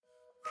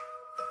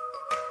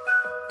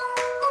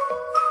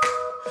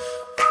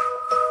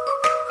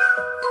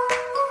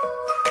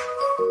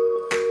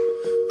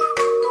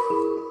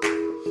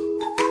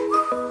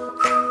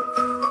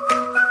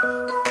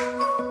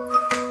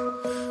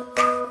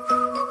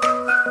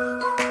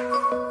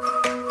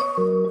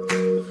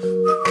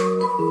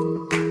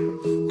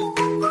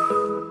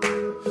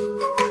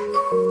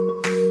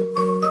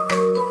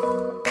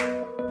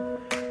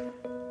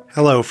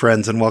Hello,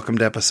 friends, and welcome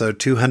to episode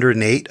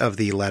 208 of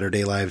the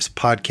Latter-day Lives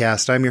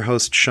podcast. I'm your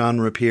host, Sean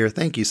Rapier.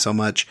 Thank you so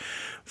much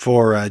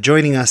for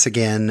joining us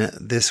again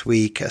this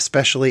week,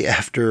 especially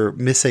after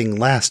missing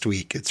last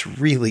week. It's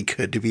really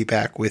good to be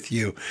back with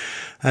you.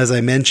 As I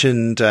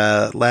mentioned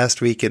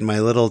last week in my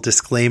little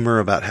disclaimer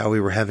about how we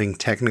were having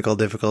technical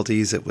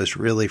difficulties, it was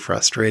really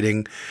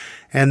frustrating.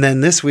 And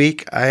then this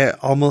week, I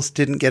almost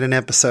didn't get an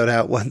episode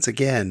out once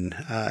again.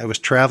 I was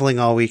traveling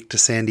all week to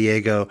San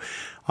Diego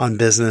on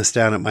business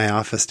down at my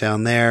office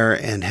down there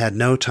and had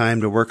no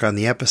time to work on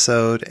the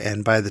episode.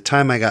 And by the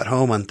time I got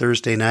home on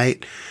Thursday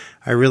night,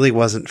 I really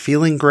wasn't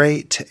feeling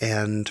great.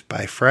 And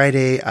by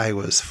Friday, I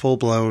was full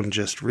blown,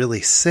 just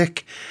really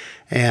sick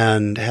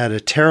and had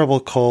a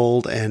terrible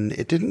cold, and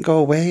it didn't go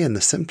away and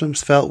the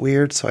symptoms felt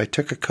weird. So I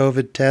took a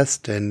COVID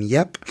test and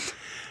yep,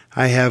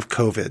 I have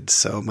COVID.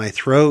 So my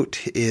throat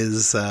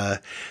is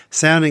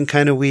sounding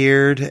kind of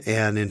weird.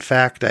 And in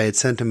fact, I had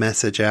sent a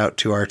message out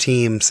to our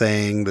team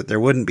saying that there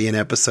wouldn't be an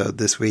episode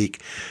this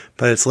week.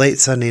 But it's late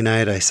Sunday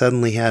night. I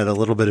suddenly had a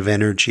little bit of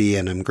energy,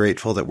 and I'm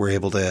grateful that we're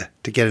able to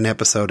get an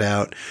episode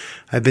out.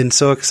 I've been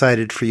so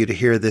excited for you to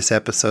hear this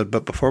episode.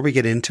 But before we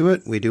get into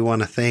it, we do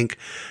want to thank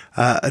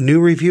a new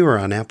reviewer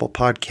on Apple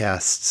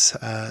Podcasts.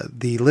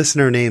 The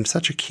listener name,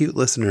 such a cute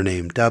listener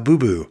name,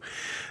 Dabubu.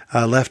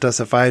 Left us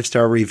a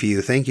 5-star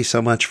review. Thank you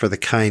so much for the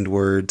kind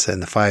words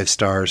and the 5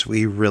 stars.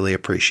 We really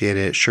appreciate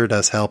it. It sure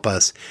does help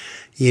us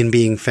in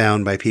being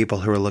found by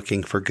people who are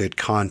looking for good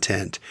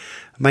content.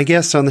 My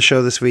guest on the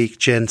show this week,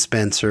 Jen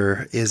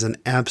Spencer, is an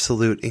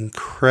absolute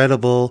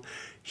incredible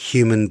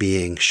human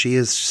being. She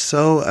is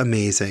so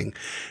amazing.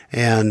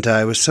 And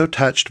I was so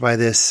touched by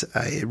this.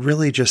 It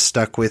really just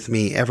stuck with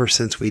me ever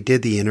since we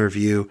did the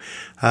interview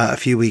a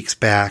few weeks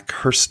back.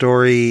 Her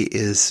story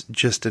is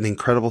just an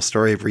incredible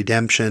story of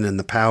redemption and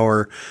the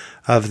power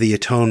of the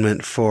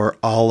atonement for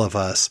all of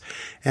us.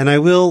 And I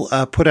will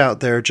put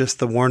out there just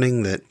the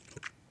warning that,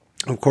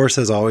 of course,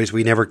 as always,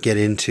 we never get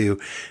into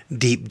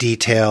deep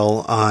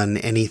detail on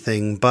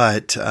anything,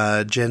 but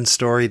Jen's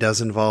story does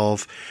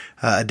involve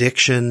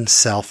addiction,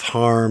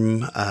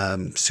 self-harm,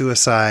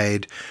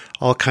 suicide,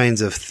 all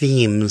kinds of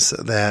themes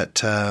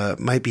that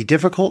might be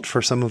difficult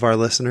for some of our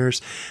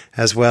listeners,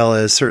 as well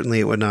as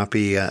certainly it would not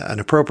be an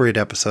appropriate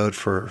episode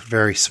for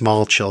very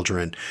small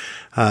children.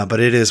 But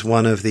it is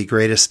one of the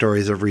greatest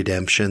stories of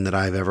redemption that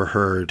I've ever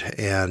heard,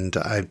 and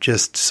I'm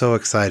just so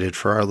excited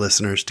for our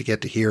listeners to get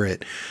to hear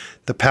it.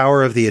 The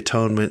power of the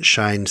atonement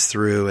shines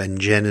through, and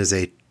Jen is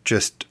a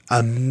just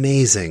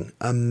amazing,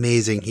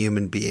 amazing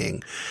human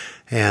being.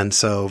 And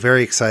so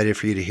very excited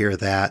for you to hear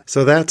that.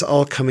 So that's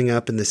all coming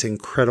up in this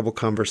incredible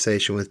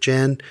conversation with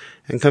Jen.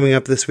 And coming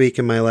up this week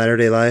in my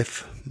Latter-day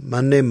Life,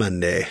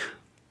 Monday.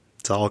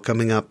 It's all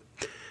coming up.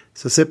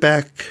 So sit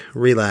back,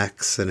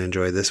 relax, and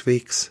enjoy this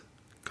week's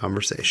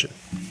conversation.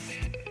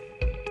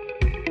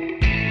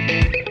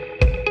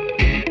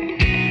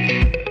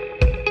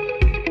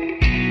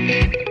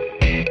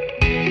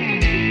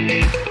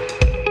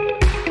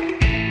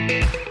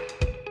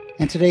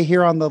 And today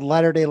here on the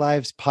Latter-day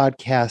Lives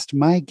podcast,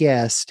 my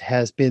guest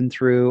has been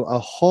through a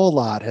whole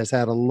lot, has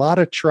had a lot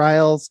of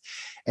trials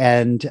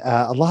and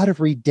a lot of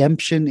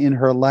redemption in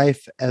her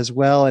life as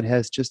well, and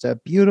has just a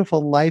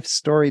beautiful life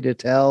story to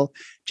tell.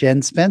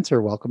 Jen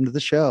Spencer, welcome to the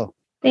show.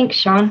 Thanks,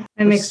 Sean.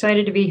 I'm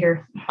excited to be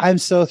here. I'm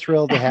so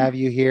thrilled to have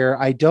you here.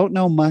 I don't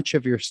know much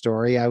of your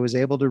story. I was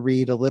able to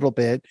read a little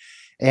bit.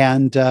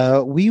 And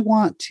we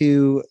want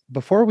to,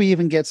 before we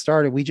even get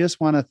started, we just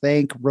want to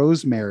thank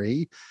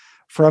Rosemary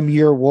from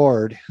your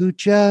ward, who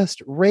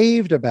just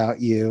raved about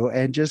you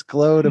and just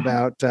glowed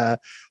about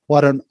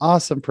what an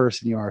awesome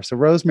person you are. So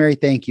Rosemary,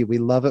 thank you. We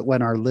love it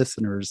when our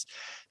listeners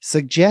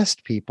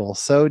suggest people.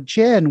 So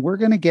Jen, we're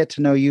going to get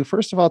to know you.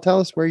 First of all, tell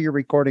us where you're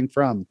recording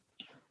from.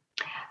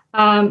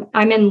 I'm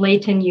in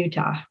Layton,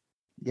 Utah.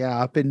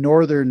 Yeah, up in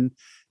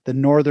the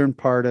northern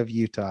part of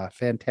Utah.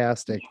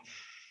 Fantastic.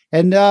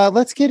 And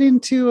let's get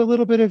into a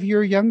little bit of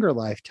your younger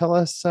life. Tell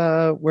us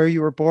where you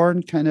were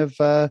born, kind of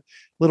a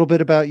little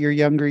bit about your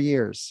younger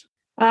years.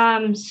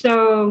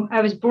 So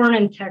I was born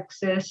in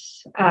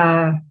Texas.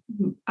 I'm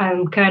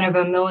kind of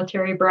a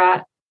military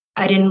brat.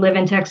 I didn't live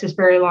in Texas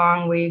very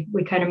long. We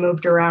kind of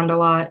moved around a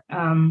lot.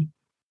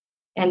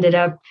 Ended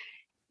up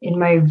in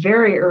my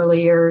very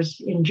early years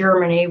in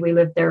Germany. We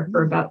lived there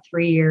for about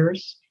 3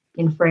 years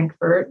in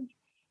Frankfurt.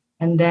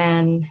 And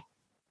then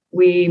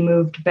we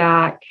moved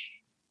back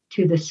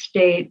to the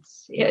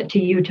States, to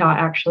Utah,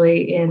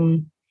 actually,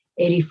 in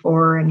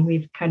 1984. And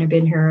we've kind of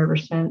been here ever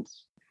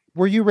since.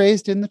 Were you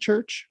raised in the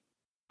church?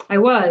 I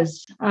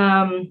was.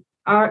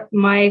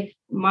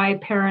 My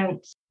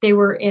parents, they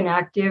were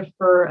inactive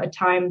for a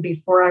time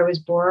before I was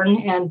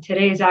born. And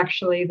today's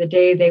actually the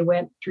day they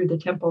went through the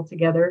temple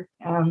together.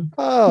 Oh,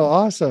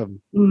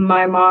 awesome.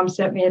 My mom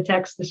sent me a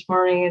text this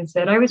morning and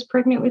said, I was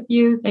pregnant with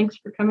you. Thanks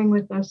for coming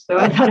with us. So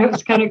I thought it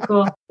was kind of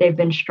cool. They've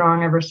been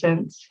strong ever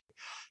since.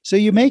 So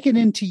you make it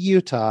into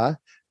Utah,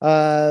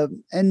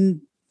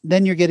 and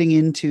then you're getting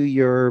into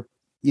your,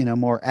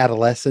 more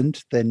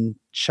adolescent than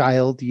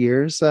child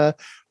years.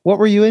 What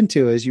were you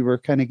into as you were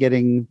kind of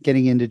getting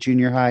into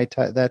junior high,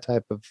 that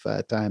type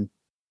of time?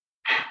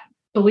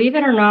 Believe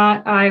it or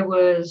not, I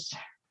was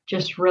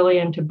just really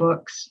into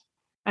books.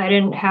 I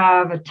didn't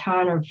have a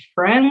ton of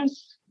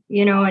friends,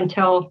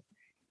 until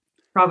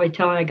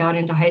I got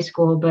into high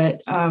school,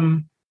 but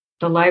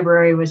the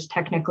library was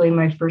technically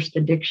my first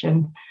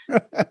addiction.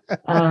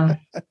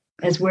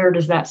 As weird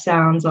as that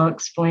sounds, I'll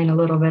explain a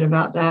little bit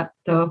about that,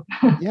 though.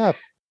 Yeah.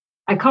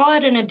 I call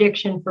it an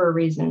addiction for a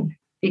reason,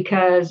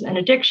 because an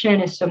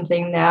addiction is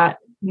something that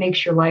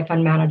makes your life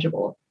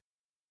unmanageable.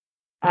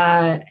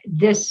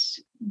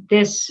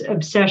 This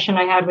obsession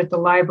I had with the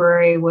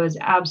library was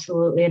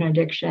absolutely an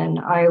addiction.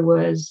 I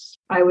was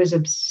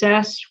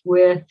obsessed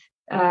with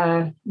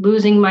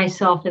losing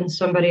myself in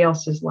somebody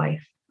else's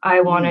life.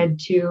 I wanted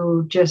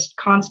to just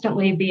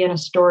constantly be in a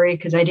story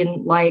because I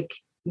didn't like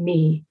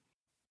me.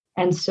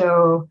 And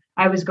so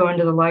I was going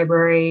to the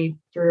library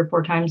 3 or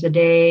 4 times a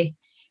day.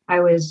 I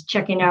was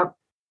checking out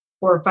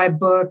 4 or 5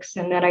 books,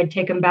 and then I'd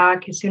take them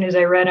back as soon as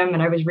I read them,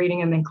 and I was reading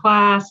them in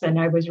class, and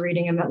I was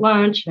reading them at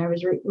lunch, and I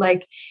was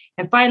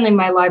and finally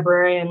my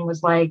librarian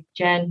was like,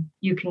 "Jen,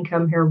 you can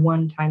come here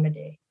 1 time a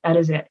day. That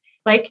is it."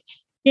 Like,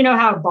 you know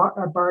how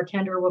a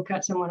bartender will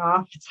cut someone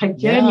off? It's like,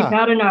 "Jen, You've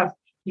had enough.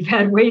 You've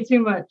had way too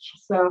much."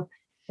 So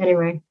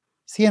anyway.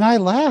 See, and I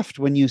laughed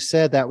when you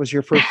said that was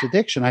your first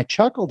addiction. I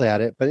chuckled at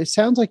it, but it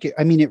sounds like, it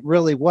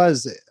really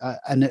was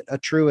a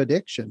true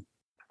addiction.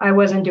 I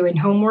wasn't doing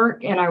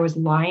homework and I was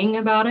lying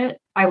about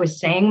it. I was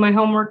saying my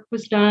homework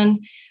was done.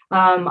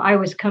 I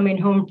was coming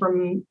home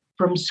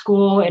from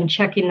school and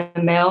checking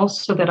the mail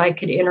so that I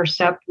could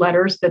intercept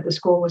letters that the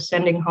school was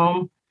sending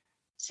home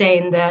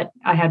saying that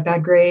I had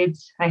bad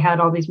grades. I had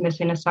all these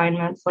missing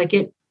assignments.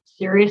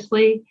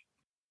 Seriously,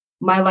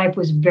 my life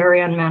was very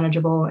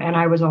unmanageable, and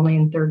I was only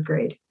in 3rd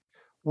grade.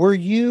 Were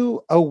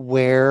you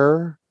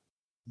aware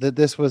that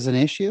this was an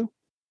issue?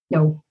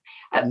 No.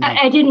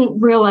 I didn't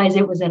realize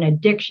it was an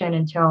addiction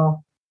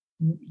until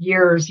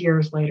years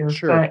later.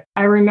 Sure. But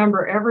I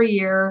remember every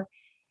year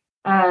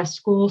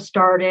school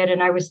started,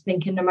 and I was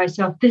thinking to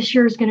myself, this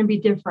year is going to be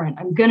different.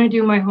 I'm going to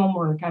do my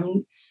homework.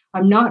 I'm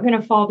not going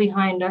to fall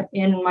behind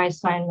in my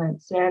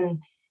assignments.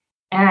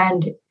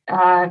 And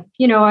I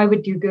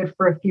would do good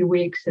for a few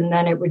weeks, and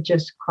then it would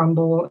just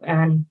crumble,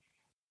 and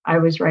I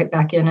was right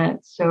back in it.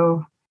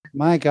 So.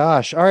 My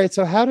gosh. All right.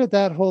 So how did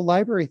that whole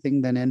library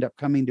thing then end up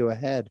coming to a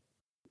head?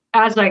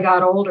 As I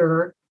got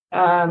older,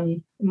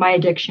 my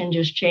addiction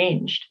just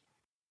changed.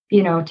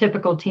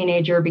 Typical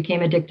teenager,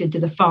 became addicted to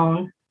the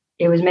phone.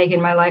 It was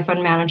making my life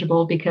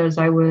unmanageable because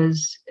I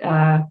was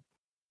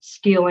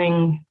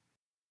stealing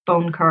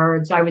phone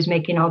cards. I was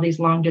making all these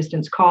long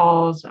distance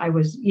calls. I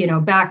was,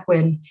 back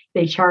when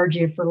they charge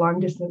you for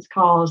long distance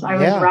calls, I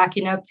was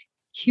racking up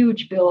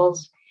huge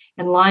bills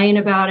and lying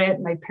about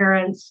it. My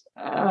parents,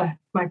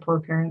 my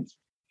poor parents,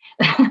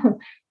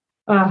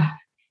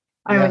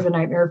 I was a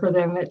nightmare for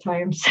them at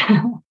times.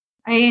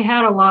 I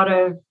had a lot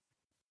of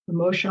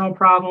emotional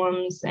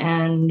problems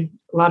and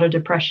a lot of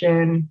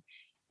depression.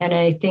 And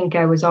I think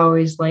I was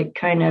always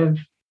kind of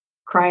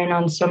crying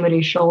on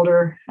somebody's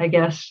shoulder, I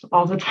guess,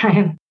 all the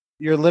time.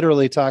 You're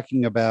literally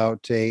talking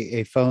about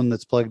a phone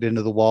that's plugged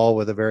into the wall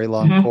with a very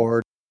long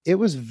cord. It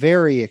was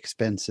very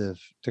expensive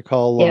to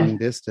call long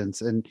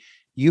distance. And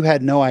you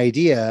had no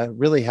idea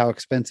really how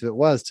expensive it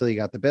was till you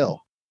got the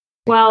bill.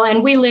 Well,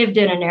 and we lived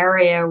in an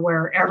area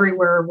where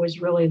everywhere was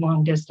really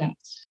long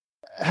distance.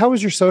 How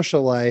was your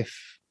social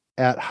life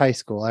at high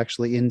school,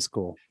 actually in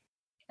school?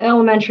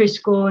 Elementary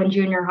school and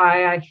junior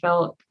high, I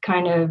felt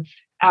kind of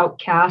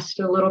outcast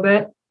a little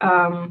bit.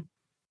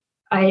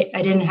 I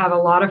didn't have a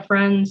lot of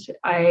friends.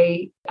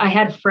 I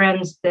had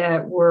friends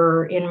that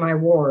were in my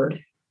ward.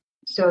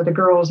 So the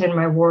girls in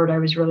my ward I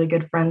was really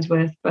good friends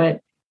with.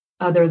 But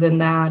other than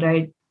that,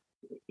 I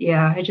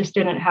just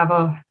didn't have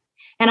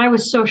and I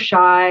was so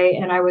shy,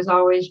 and I was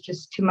always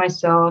just to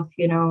myself,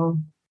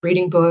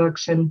 reading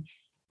books. And,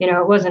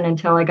 it wasn't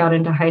until I got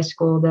into high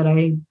school that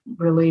I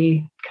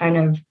really kind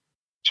of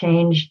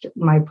changed.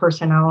 My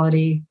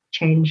personality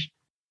changed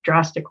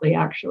drastically,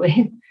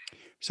 actually.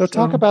 So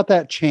talk about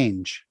that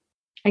change.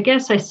 I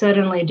guess I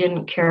suddenly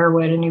didn't care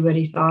what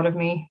anybody thought of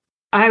me.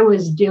 I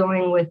was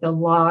dealing with a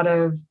lot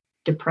of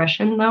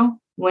depression, though,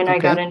 when I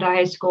got into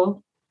high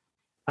school.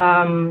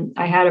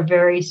 I had a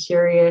very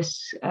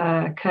serious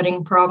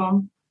cutting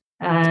problem,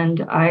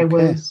 and I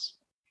was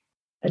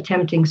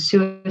attempting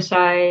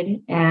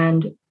suicide.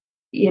 And,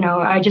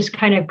 I just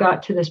kind of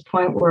got to this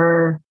point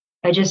where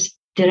I just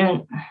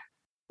didn't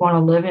want to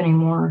live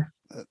anymore.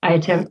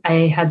 I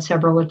had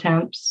several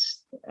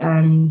attempts,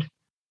 and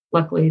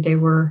luckily they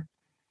were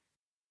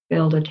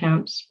failed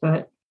attempts,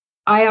 but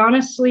I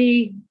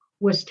honestly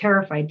was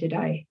terrified to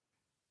die.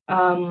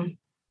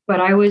 But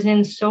I was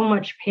in so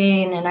much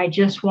pain, and I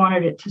just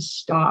wanted it to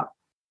stop.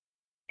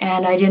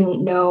 And I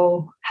didn't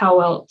know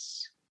how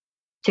else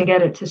to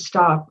get it to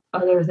stop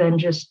other than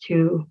just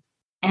to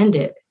end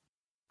it.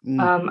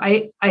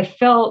 I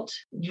felt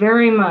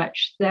very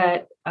much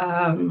that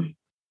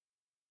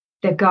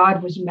that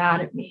God was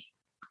mad at me.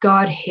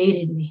 God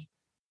hated me.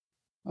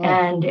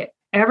 And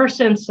ever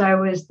since I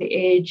was the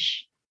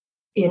age,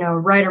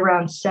 right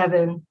around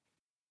 7,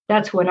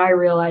 that's when I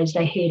realized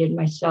I hated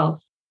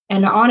myself.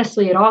 And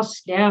honestly, it all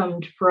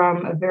stemmed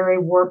from a very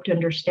warped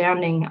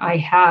understanding I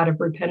had of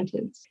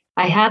repentance.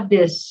 I had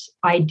this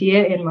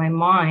idea in my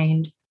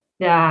mind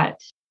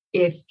that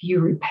if you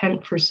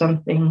repent for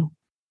something,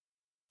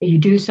 you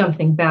do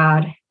something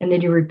bad, and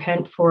then you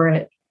repent for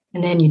it,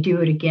 and then you do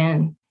it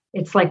again.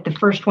 It's like the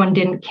first one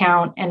didn't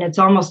count, and it's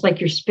almost like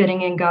you're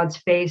spitting in God's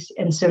face.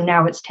 And so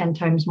now it's 10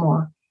 times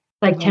more,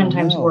 like 10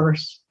 times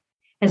worse.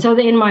 And so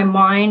in my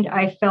mind,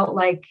 I felt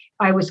like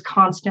I was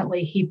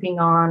constantly heaping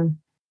on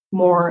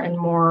more and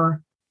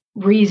more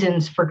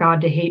reasons for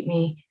God to hate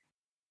me,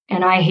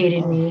 and I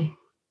hated me.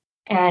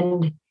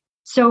 And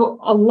so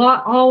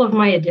all of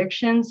my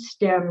addictions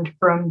stemmed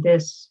from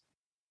this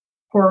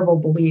horrible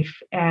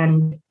belief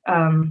and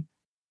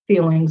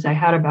feelings I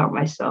had about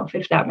myself,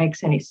 if that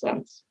makes any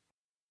sense.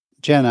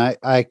 Jen,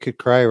 I could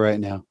cry right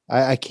now.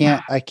 I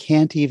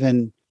can't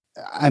even,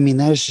 I mean,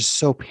 that is just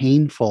so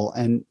painful.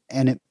 And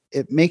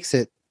it makes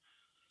it,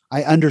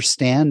 I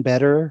understand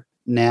better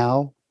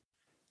now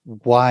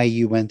why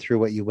you went through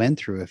what you went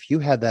through. If you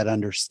had that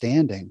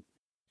understanding,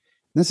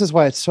 this is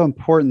why it's so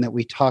important that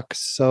we talk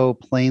so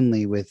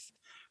plainly with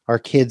our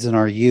kids and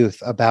our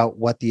youth about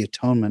what the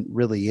atonement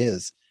really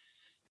is.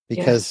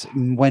 Because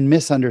when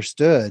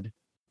misunderstood,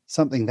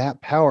 something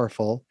that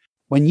powerful,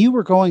 when you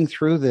were going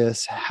through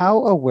this,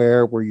 how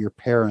aware were your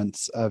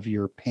parents of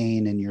your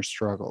pain and your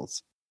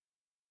struggles?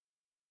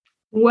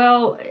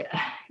 Well,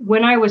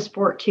 when I was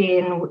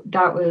 14,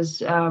 that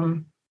was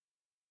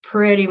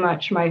pretty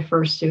much my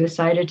first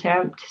suicide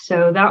attempt.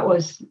 So that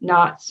was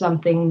not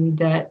something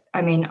that,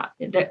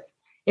 that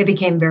it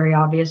became very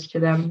obvious to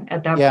them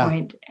at that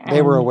point. And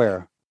they were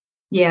aware.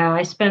 Yeah,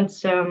 I spent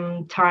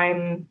some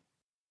time,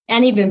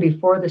 and even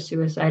before the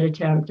suicide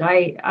attempt,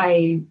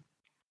 I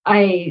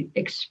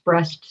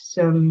expressed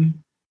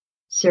some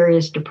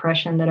serious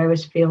depression that I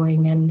was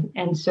feeling,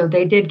 and so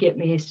they did get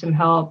me some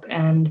help,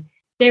 and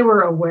they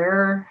were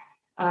aware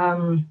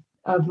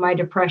of my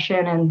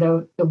depression and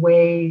the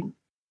way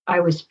I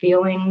was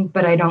feeling,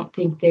 but I don't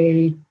think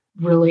they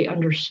really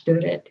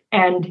understood it.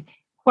 And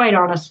quite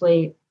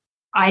honestly,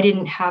 I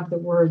didn't have the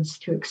words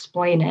to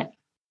explain it.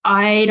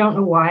 I don't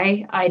know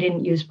why I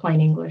didn't use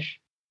plain English.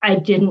 I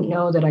didn't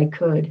know that I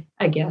could,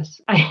 I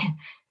guess.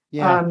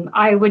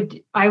 I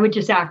would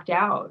just act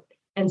out.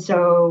 And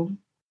so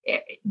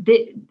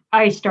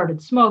I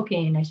started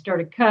smoking, I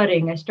started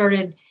cutting, I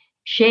started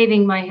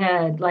shaving my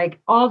head, like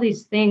all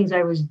these things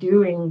I was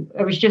doing.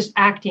 I was just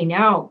acting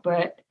out,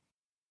 but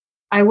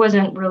I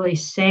wasn't really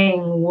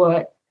saying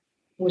what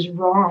was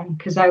wrong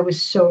because I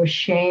was so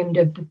ashamed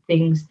of the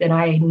things that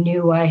I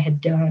knew I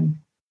had done.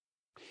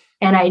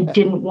 And I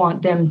didn't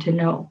want them to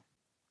know.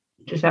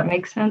 Does that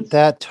make sense?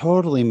 That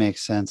totally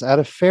makes sense. Out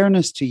of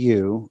fairness to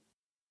you,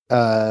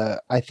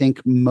 I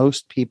think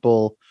most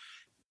people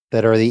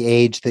that are the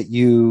age that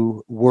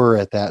you were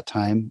at that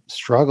time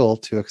struggle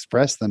to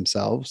express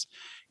themselves.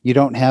 You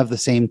don't have the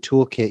same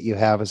toolkit you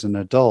have as an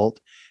adult.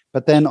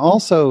 But then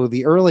also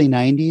the early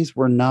 90s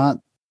were not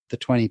the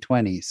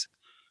 2020s.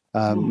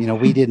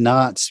 We did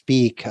not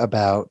speak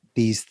about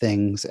these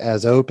things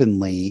as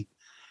openly.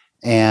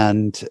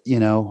 And,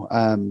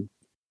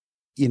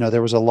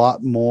 there was a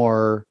lot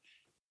more,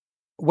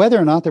 whether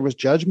or not there was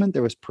judgment,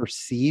 there was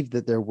perceived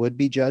that there would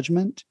be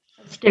judgment.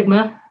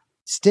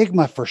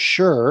 Stigma for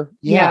sure.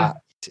 Yeah.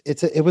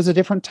 It was a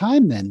different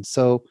time then.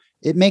 So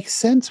it makes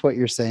sense what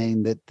you're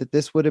saying, that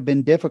this would have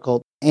been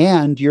difficult.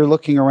 And you're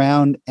looking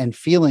around and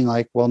feeling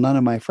like, well, none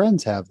of my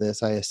friends have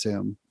this, I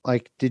assume.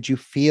 Like, did you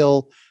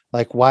feel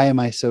like, why am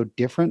I so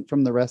different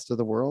from the rest of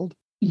the world?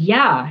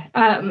 Yeah.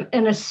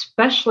 And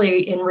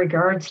especially in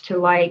regards to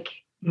like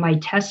my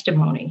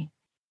testimony.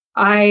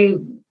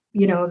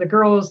 The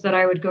girls that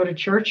I would go to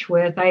church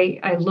with,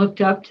 I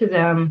looked up to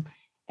them,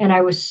 and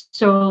I was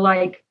so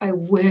like, I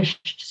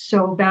wished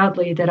so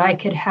badly that I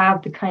could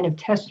have the kind of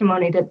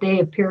testimony that they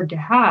appeared to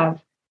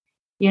have,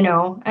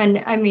 and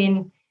I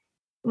mean,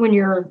 when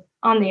you're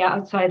on the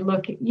outside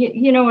looking,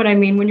 you know what I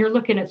mean? When you're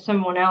looking at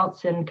someone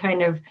else and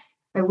kind of,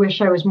 I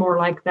wish I was more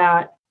like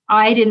that.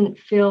 I didn't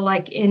feel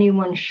like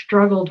anyone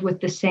struggled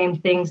with the same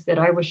things that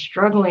I was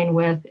struggling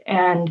with.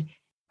 And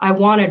I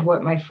wanted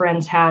what my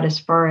friends had as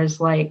far as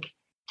like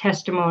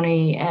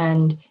testimony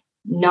and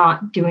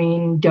not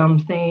doing dumb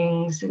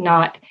things,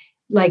 not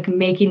like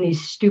making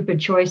these stupid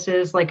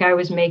choices like I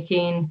was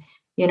making,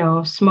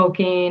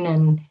 smoking.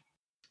 And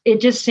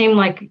it just seemed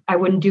like I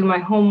wouldn't do my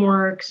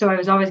homework. So I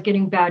was always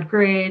getting bad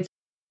grades.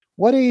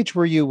 What age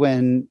were you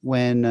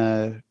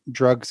when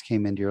drugs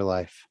came into your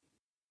life?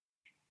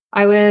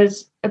 I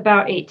was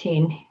about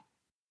 18.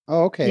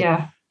 Oh, okay.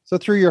 Yeah. So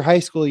through your high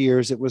school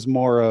years, it was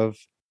more of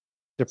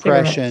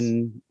depression,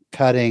 cigarettes,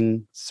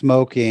 cutting,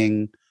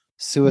 smoking,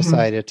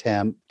 suicide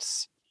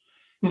attempts.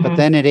 But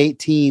then at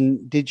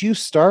 18, did you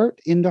start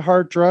into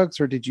hard drugs,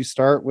 or did you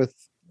start with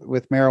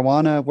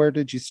marijuana? Where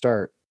did you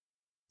start?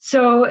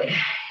 So,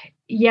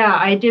 yeah,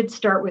 I did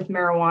start with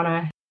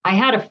marijuana. I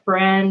had a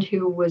friend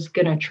who was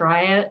going to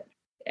try it,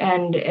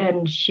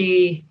 and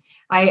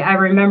I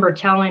remember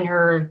telling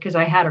her, because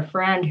I had a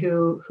friend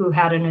who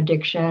had an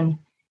addiction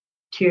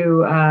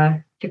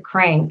to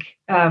crank,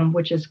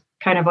 which is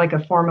kind of like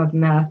a form of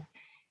meth.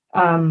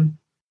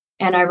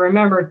 And I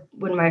remember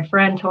when my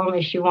friend told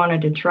me she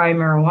wanted to try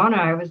marijuana,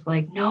 I was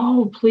like,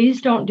 no, please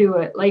don't do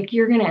it. Like,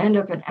 you're going to end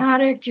up an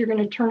addict. You're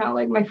going to turn out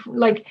like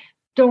like,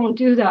 don't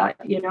do that,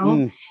 you know?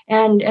 Mm.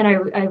 And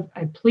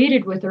I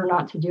pleaded with her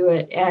not to do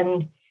it.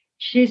 And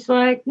she's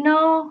like,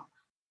 no,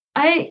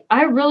 I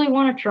really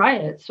want to try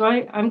it. So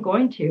I'm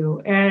going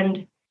to.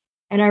 And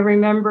I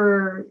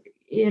remember,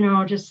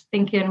 just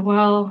thinking,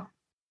 well,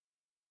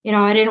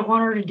 I didn't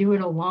want her to do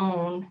it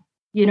alone.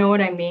 You know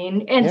what I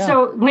mean? And Yeah.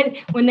 so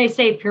when they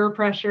say peer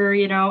pressure,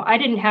 I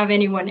didn't have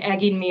anyone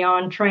egging me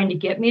on trying to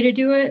get me to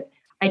do it.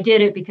 I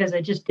did it because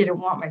I just didn't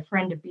want my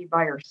friend to be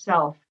by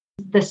herself.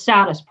 The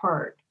saddest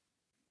part,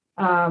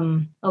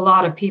 a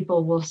lot of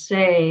people will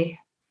say,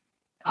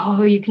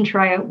 oh, you can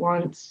try it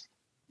once.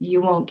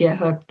 You won't get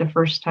hooked the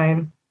first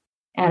time.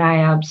 And I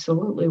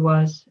absolutely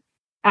was.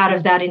 Out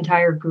of that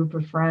entire group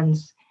of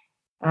friends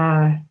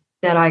that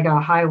I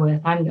got high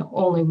with, I'm the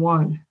only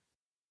one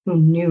who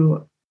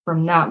knew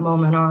from that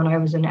moment on I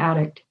was an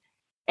addict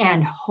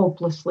and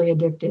hopelessly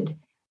addicted.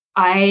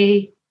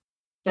 I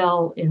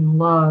fell in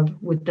love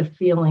with the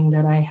feeling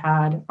that I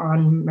had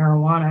on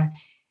marijuana.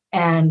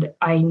 And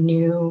I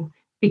knew,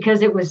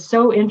 because it was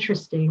so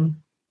interesting,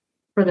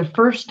 for the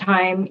first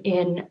time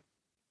in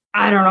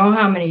I don't know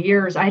how many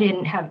years, I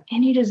didn't have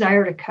any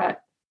desire to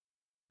cut.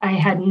 I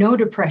had no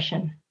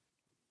depression.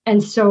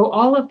 And so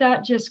all of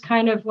that just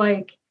kind of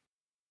like,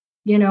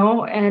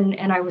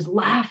 and I was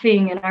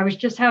laughing and I was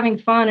just having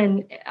fun.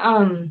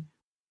 And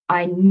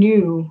I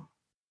knew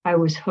I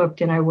was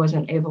hooked and I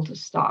wasn't able to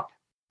stop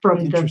from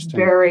the Interesting.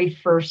 very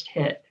first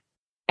hit.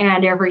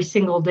 And every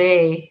single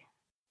day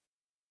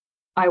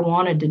I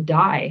wanted to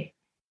die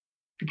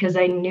because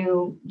I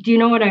knew, do you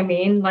know what I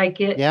mean? Like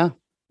Yeah,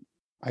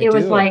 I it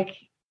was do. like,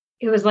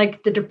 it was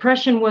like the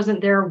depression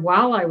wasn't there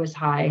while I was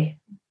high,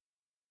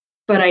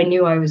 but I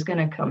knew I was going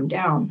to come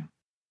down.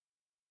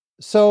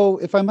 So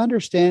if I'm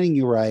understanding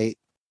you right,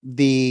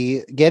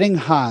 the getting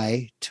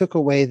high took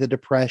away the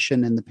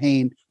depression and the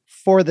pain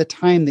for the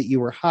time that you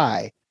were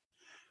high,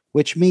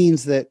 which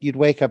means that you'd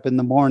wake up in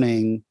the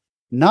morning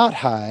not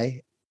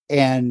high,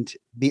 and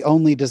the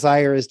only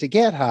desire is to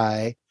get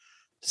high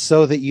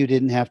so that you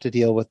didn't have to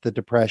deal with the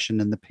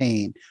depression and the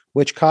pain,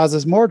 which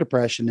causes more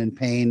depression and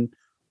pain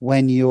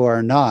when you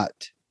are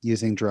not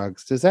using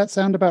drugs. Does that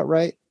sound about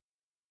right?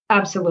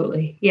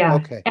 Absolutely. Yeah.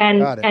 Okay, And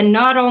got it. and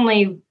not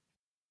only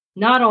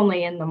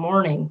in the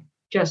morning,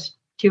 just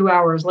 2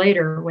 hours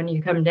later when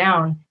you come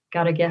down,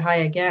 got to get high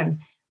again.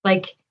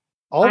 Like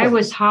I was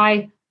Always.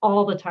 high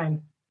all the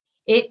time.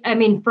 I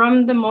mean,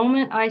 from the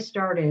moment I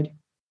started,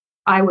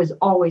 I was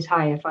always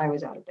high if I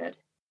was out of bed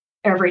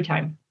every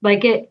time.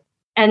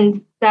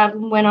 And that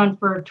went on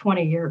for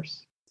 20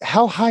 years.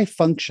 How high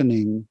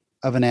functioning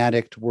of an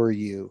addict were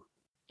you?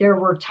 There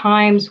were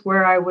times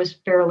where I was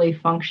fairly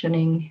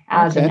functioning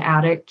as an Okay.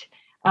 addict,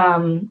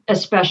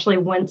 especially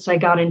once I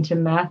got into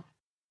meth.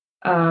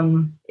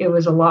 It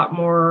was a lot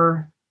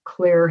more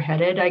clear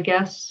headed, I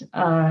guess.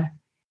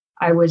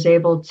 I was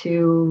able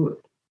to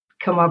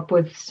come up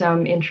with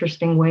some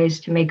interesting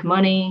ways to make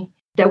money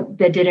that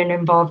didn't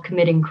involve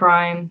committing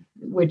crime,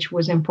 which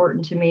was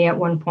important to me at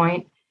one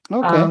point.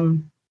 Okay.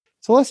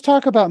 So let's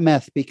talk about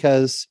meth,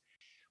 because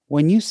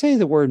when you say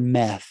the word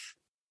meth,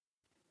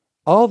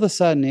 all of a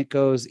sudden it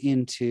goes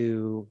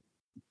into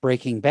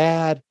Breaking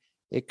Bad.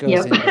 It goes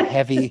Yep,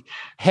 into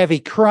heavy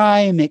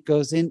crime. It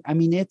goes in. I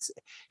mean,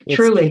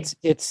 truly.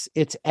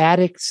 it's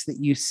addicts that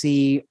you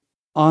see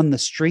on the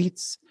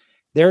streets.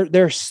 There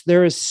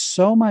is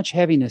so much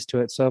heaviness to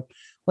it. So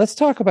let's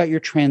talk about your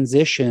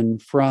transition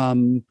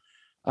from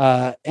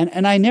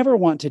and I never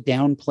want to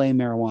downplay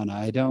marijuana.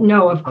 I don't,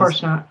 No, of because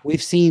course not.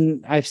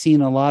 I've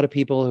seen a lot of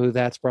people who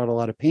that's brought a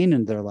lot of pain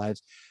into their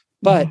lives.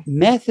 But Mhm.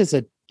 meth is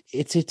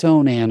it's its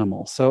own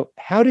animal. So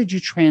how did you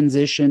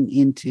transition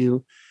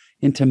into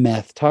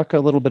meth? Talk a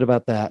little bit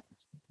about that.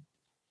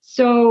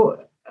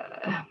 So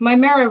my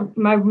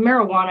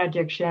marijuana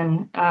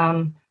addiction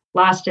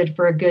lasted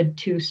for a good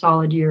 2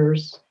 solid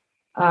years.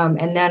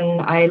 And then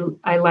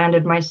I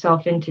landed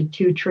myself into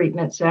two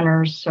treatment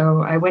centers.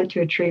 So I went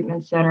to a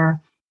treatment center.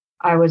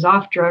 I was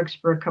off drugs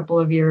for a couple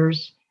of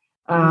years.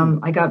 Hmm.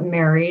 I got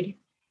married.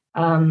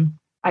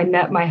 I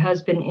met my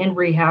husband in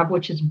rehab,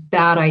 which is a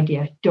bad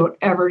idea. Don't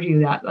ever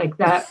do that. Like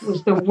that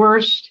was the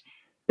worst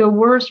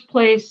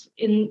place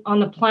on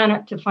the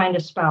planet to find a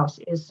spouse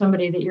is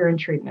somebody that you're in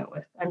treatment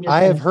with. I'm just I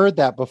going have to say, heard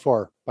that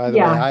before, by the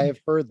way. yeah, I have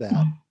heard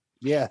that.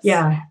 Yes.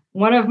 yeah,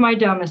 one of my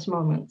dumbest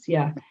moments.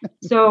 Yeah.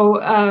 So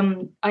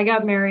I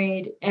got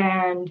married,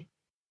 and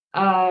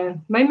my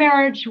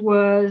marriage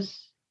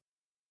was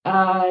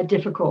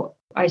difficult.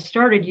 I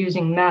started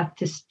using meth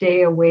to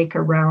stay awake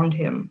around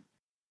him,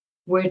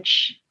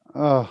 which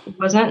Oh,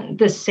 wasn't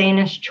the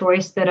sanest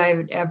choice that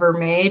I've ever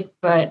made.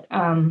 But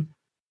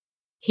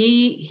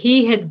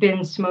he had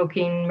been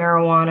smoking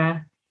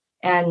marijuana,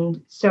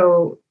 and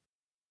so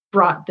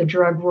brought the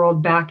drug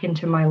world back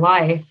into my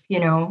life,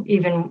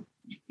 even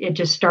it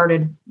just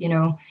started,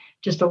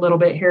 just a little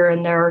bit here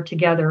and there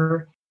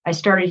together. I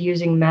started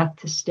using meth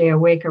to stay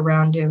awake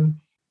around him.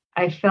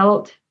 I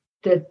felt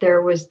that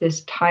there was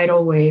this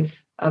tidal wave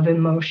of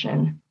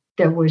emotion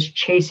that was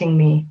chasing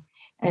me,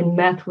 and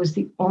meth was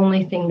the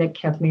only thing that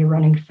kept me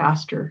running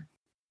faster.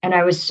 And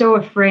I was so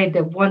afraid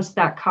that once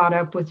that caught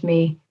up with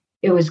me,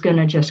 it was going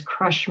to just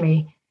crush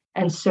me.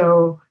 And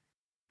so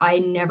I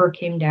never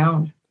came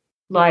down.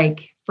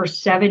 Like for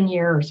 7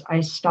 years,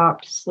 I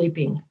stopped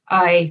sleeping.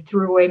 I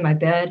threw away my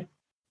bed.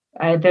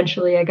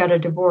 Eventually, I got a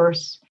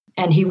divorce,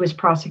 and he was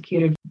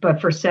prosecuted.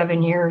 But for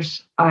 7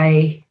 years,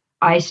 I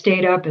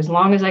stayed up as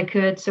long as I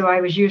could. So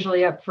I was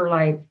usually up for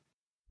like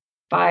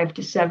 5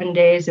 to 7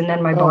 days, and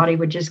then my body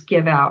would just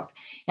give out,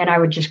 and I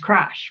would just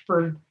crash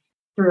for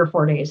 3 or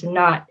 4 days. And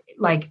not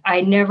like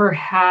I never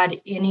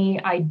had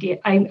any idea.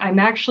 I'm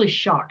actually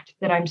shocked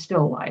that I'm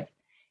still alive,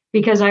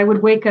 because I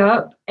would wake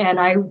up and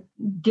I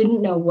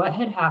didn't know what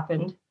had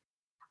happened.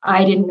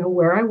 I didn't know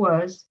where I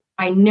was.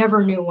 I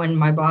never knew when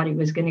my body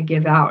was going to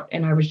give out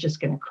and I was just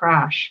going to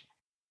crash.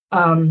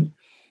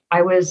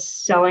 I was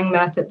selling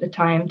meth at the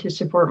time to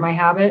support my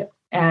habit.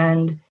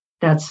 And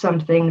that's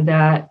something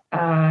that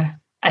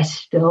I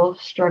still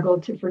struggle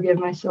to forgive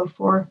myself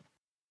for.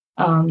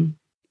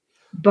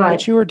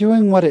 But you were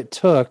doing what it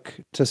took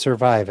to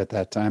survive at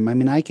that time. I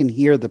mean, I can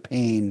hear the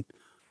pain.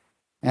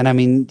 And I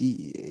mean,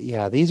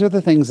 yeah, these are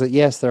the things that,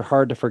 yes, they're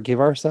hard to forgive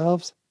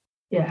ourselves.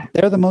 Yeah.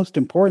 They're the most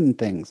important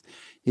things.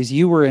 Is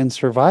you were in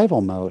survival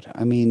mode.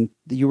 I mean,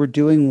 you were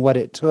doing what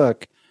it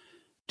took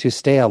to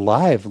stay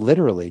alive,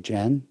 literally,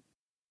 Jen.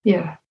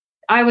 Yeah.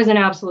 I was an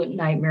absolute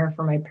nightmare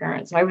for my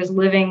parents. I was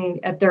living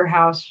at their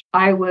house.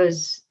 I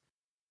was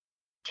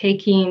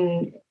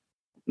taking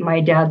my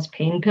dad's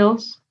pain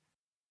pills,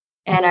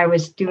 and I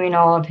was doing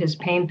all of his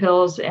pain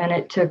pills. And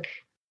it took,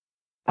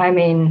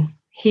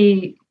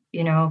 he,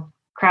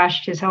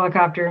 crashed his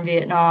helicopter in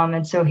Vietnam.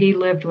 And so he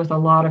lived with a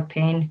lot of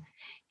pain.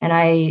 And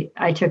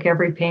I took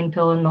every pain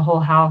pill in the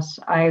whole house.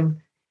 And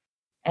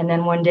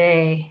then one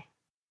day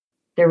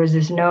there was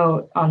this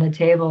note on the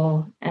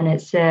table, and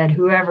it said,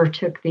 "Whoever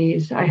took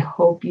these, I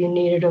hope you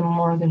needed them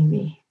more than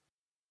me."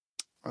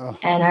 Oh.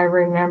 And I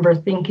remember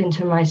thinking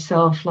to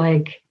myself,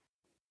 like,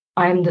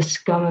 I'm the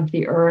scum of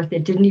the earth.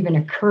 It didn't even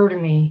occur to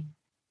me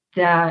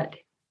that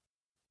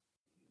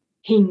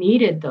he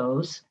needed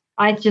those.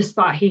 I just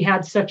thought he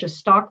had such a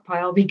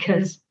stockpile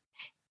because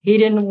he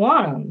didn't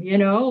want them,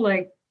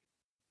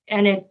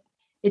 and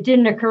it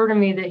didn't occur to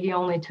me that he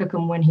only took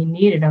them when he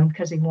needed them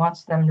because he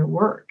wants them to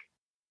work.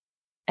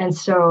 And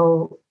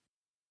so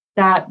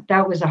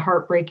that was a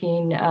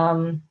heartbreaking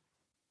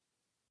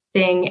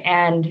thing.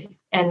 And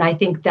I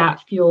think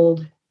that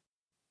fueled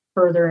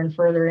further and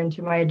further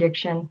into my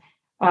addiction.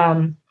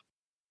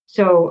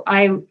 So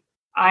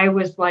I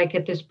was like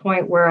at this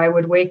point where I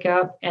would wake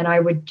up and I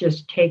would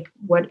just take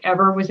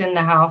whatever was in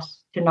the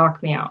house to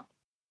knock me out.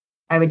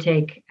 I would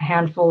take a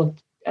handful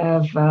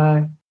of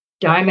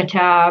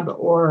Dimetap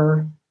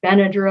or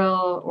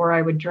Benadryl, or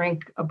I would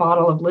drink a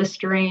bottle of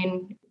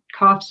Listerine,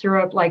 cough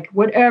syrup, like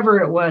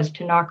whatever it was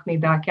to knock me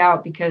back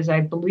out, because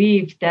I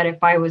believed that if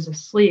I was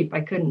asleep,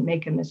 I couldn't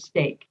make a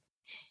mistake.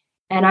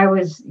 And I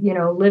was,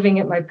 living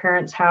at my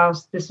parents'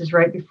 house. This is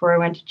right before I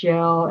went to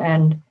jail,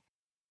 and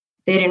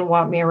they didn't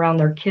want me around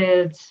their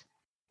kids.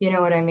 You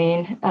know what I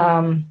mean?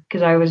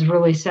 Because I was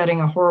really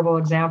setting a horrible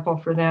example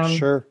for them.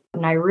 Sure.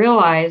 And I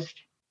realized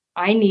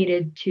I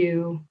needed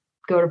to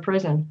go to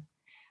prison.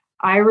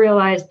 I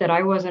realized that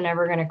I wasn't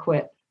ever going to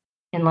quit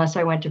unless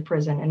I went to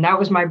prison. And that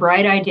was my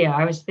bright idea.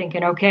 I was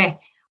thinking, okay,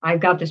 I've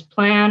got this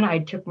plan. I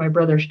took my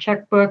brother's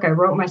checkbook. I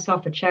wrote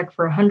myself a check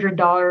for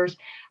 $100.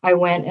 I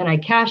went and I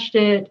cashed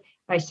it.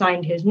 I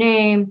signed his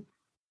name.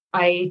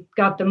 I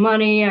got the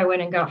money. I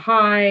went and got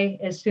high.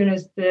 As soon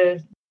as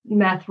the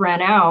meth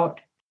ran out,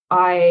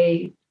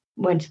 I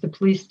went to the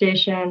police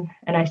station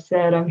and I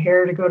said, I'm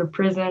here to go to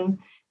prison.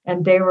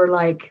 And they were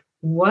like,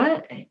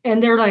 what?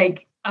 And they're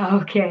like,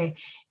 okay,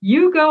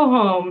 you go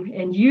home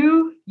and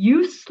you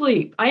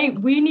sleep.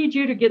 We need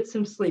you to get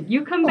some sleep.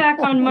 You come back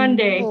on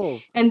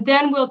Monday and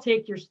then we'll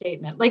take your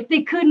statement. Like,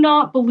 they could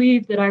not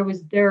believe that I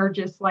was there,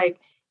 just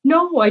like,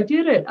 no, I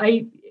did it.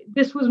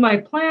 This was my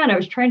plan. I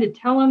was trying to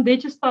tell them. They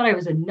just thought I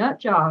was a nut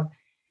job.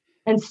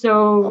 And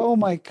so, oh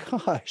my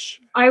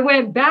gosh, I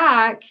went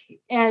back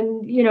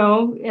and,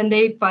 and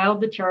they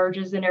filed the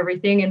charges and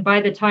everything. And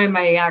by the time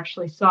I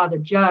actually saw the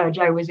judge,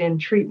 I was in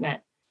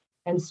treatment.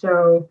 And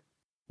so,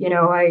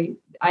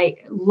 I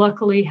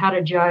luckily had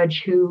a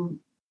judge who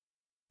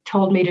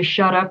told me to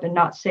shut up and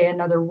not say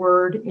another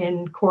word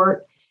in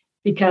court,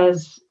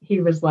 because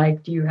he was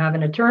like, do you have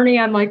an attorney?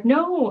 I'm like,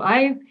 no,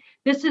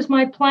 this is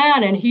my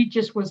plan. And he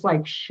just was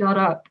like, shut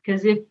up.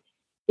 Because if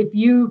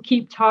you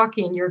keep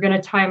talking, you're going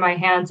to tie my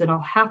hands and I'll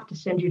have to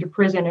send you to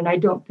prison. And I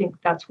don't think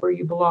that's where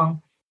you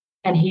belong.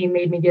 And he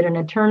made me get an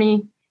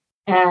attorney.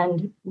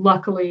 And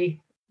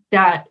luckily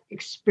that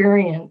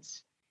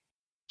experience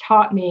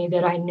taught me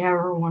that I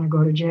never want to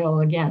go to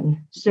jail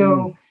again.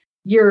 So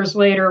years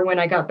later, when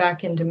I got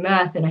back into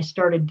meth and I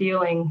started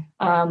dealing,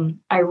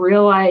 I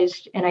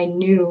realized and I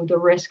knew the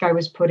risk I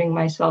was putting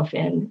myself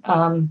in,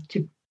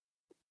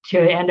 to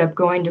end up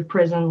going to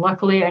prison.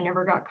 Luckily, I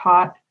never got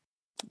caught.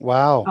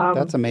 Wow,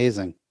 that's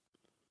amazing.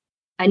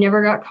 I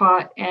never got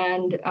caught.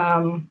 And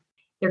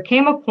there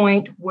came a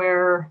point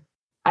where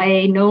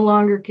I no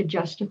longer could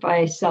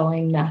justify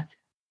selling meth.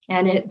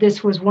 And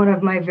this was one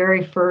of my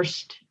very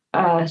first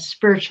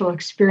spiritual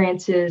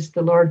experiences.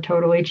 The Lord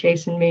totally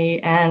chastened me,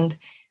 and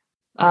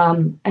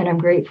I'm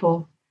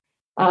grateful.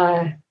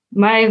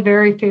 My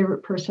very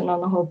favorite person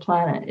on the whole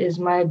planet is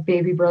my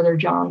baby brother,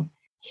 John.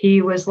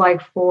 He was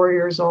like 4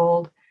 years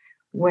old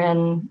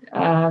when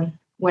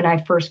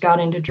I first got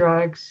into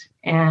drugs,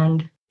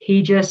 and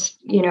he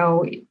just,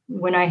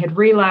 when I had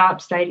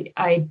relapsed,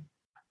 I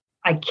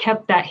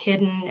kept that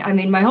hidden. I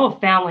mean, my whole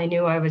family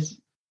knew I was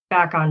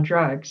back on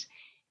drugs,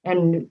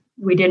 and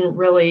we didn't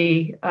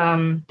really,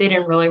 they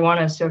didn't really want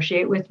to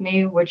associate with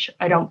me, which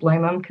I don't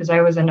blame them, because I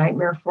was a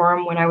nightmare for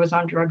them when I was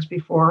on drugs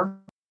before.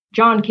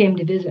 John came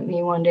to visit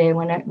me one day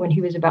when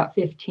he was about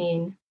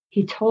 15.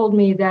 He told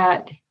me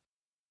that,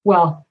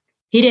 well,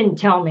 he didn't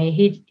tell me.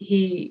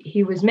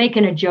 He was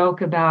making a joke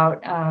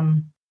about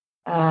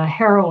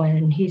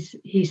heroin.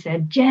 He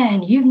said,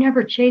 "Jen, you've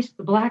never chased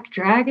the black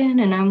dragon?"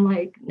 And I'm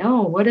like,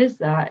 "No, what is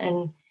that?"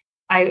 And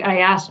I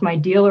asked my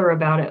dealer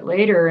about it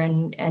later,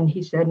 and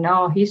he said,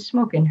 "No, he's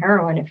smoking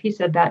heroin. If he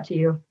said that to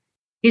you,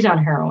 he's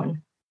on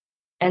heroin."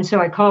 And so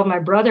I called my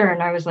brother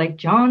and I was like,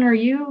 "John, are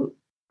you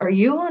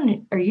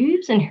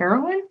using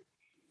heroin?"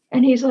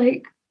 And he's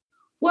like,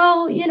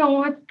 "Well,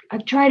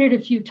 I've tried it a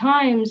few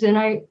times," and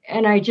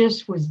I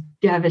just was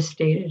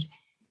devastated,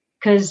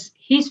 because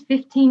he's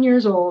 15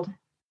 years old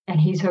and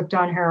he's hooked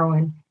on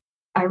heroin.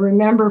 I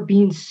remember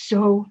being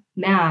so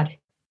mad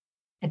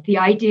at the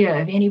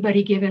idea of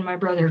anybody giving my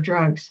brother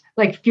drugs,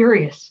 like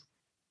furious.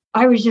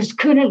 I just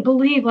couldn't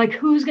believe, like,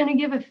 who's going to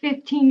give a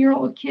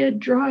 15-year-old kid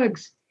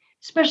drugs,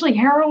 especially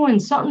heroin,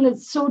 something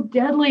that's so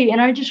deadly.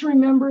 And I just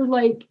remember,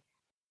 like,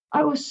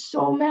 I was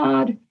so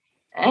mad.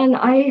 And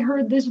I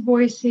heard this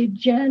voice say,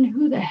 "Jen,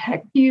 who the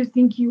heck do you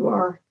think you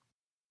are?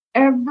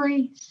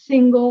 Every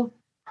single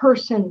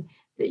person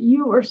that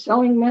you are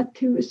selling meth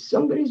to is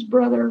somebody's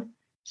brother,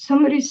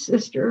 somebody's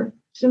sister,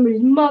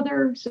 somebody's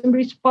mother,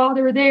 somebody's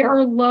father. They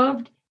are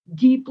loved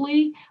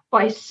deeply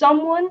by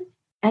someone,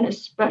 and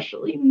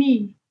especially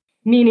me,"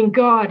 meaning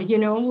God,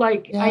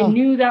 like, Yeah. I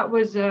knew that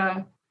was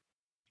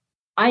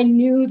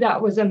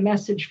a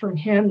message from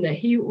him, that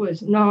he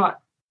was not,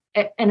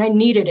 and I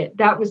needed it.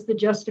 That was the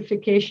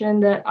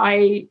justification, that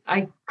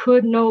I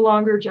could no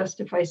longer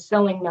justify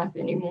selling meth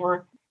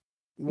anymore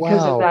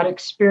because of that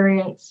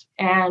experience.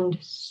 And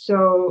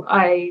so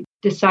I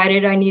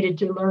decided I needed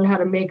to learn how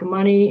to make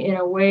money in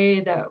a way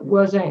that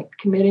wasn't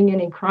committing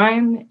any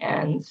crime.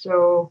 And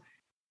so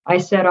I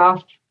set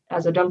off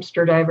as a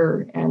dumpster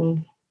diver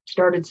and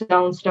started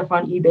selling stuff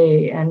on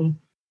eBay. And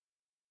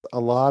a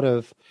lot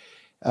of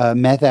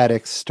meth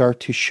addicts start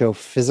to show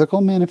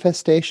physical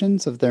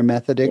manifestations of their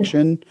meth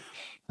addiction.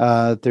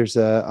 There's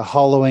a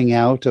hollowing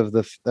out of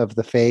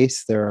the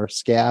face. There are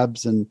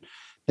scabs and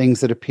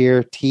things that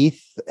appear.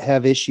 Teeth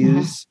have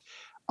issues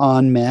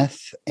on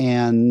meth.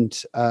 And,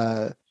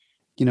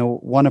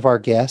 one of our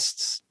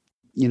guests,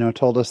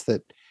 told us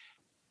that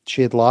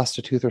she had lost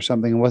a tooth or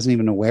something and wasn't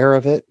even aware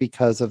of it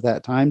because of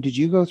that time. Did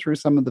you go through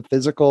some of the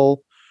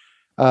physical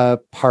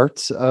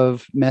parts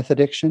of meth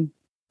addiction?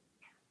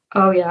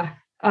 Oh, yeah.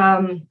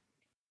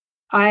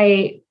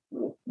 I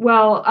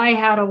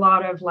had a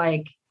lot of,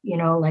 like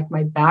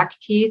my back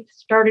teeth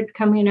started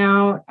coming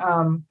out.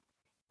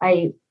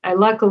 I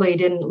luckily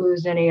didn't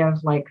lose any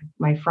of, like,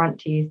 my front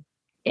teeth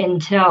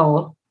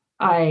until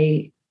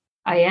I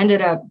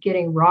ended up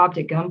getting robbed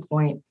at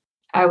gunpoint.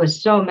 I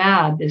was so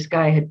mad this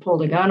guy had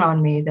pulled a gun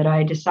on me that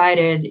I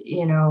decided,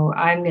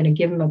 I'm going to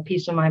give him a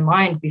piece of my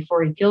mind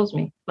before he kills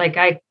me. Like,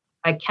 I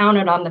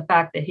counted on the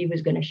fact that he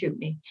was going to shoot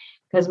me,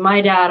 because my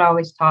dad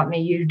always taught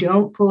me, you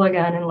don't pull a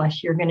gun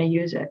unless you're going to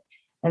use it.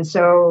 And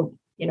so,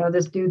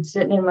 this dude's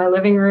sitting in my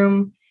living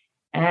room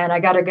and I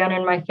got a gun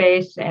in my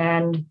face,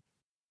 and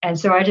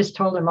so I just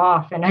told him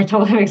off, and I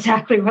told him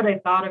exactly what I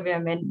thought of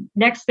him. And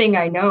next thing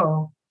I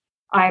know,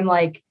 I'm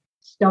like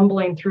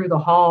stumbling through the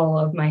hall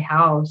of my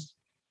house.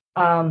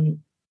 And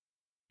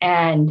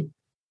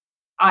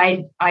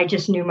I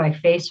just knew my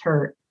face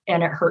hurt,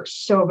 and it hurt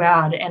so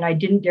bad. And I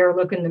didn't dare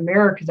look in the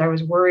mirror because I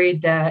was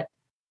worried that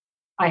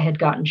I had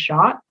gotten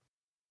shot.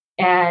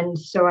 And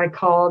so I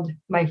called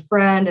my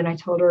friend and I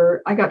told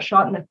her I got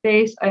shot in the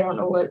face. I don't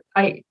know what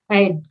I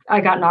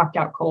got knocked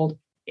out cold.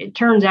 It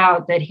turns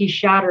out that he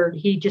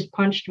just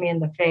punched me in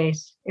the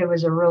face. It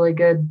was a really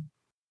good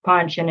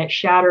punch, and it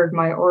shattered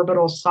my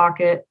orbital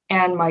socket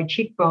and my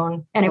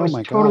cheekbone, and it was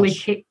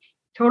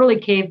totally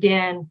caved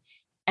in.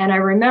 And I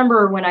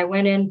remember when I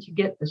went in to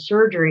get the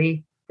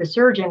surgery, the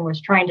surgeon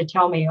was trying to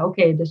tell me,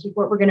 "Okay, this is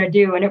what we're going to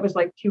do." And it was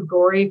like too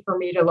gory for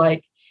me to,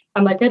 like,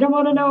 I'm like, "I don't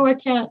want to know. I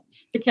can't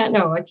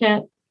know.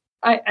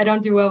 I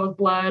don't do well with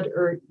blood,"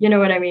 or, you know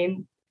what I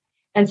mean?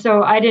 And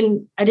so I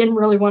didn't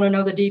really want to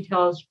know the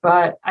details,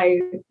 but I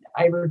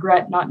I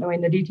regret not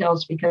knowing the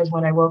details because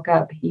when I woke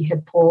up, he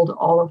had pulled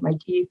all of my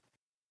teeth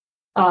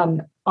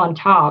on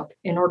top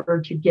in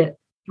order to get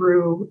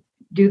through,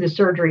 do the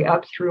surgery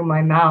up through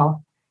my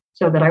mouth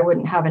so that I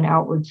wouldn't have an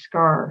outward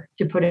scar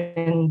to put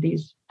in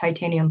these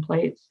titanium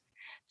plates.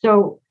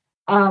 So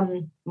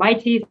my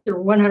teeth are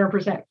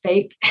 100%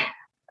 fake.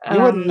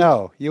 You wouldn't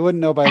know. You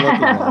wouldn't know by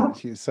looking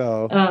at it.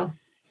 So,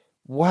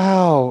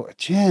 wow,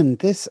 Jen,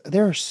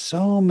 there are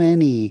so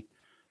many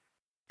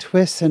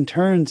twists and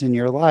turns in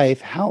your life.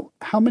 How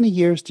many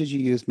years did you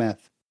use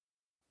meth?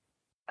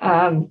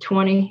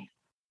 20.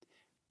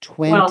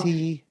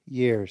 20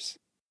 years.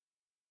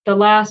 The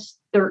last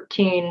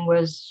 13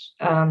 was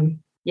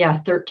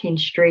 13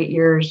 straight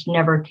years,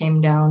 never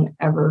came down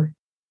ever.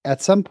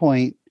 At some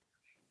point,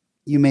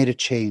 you made a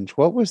change.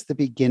 What was the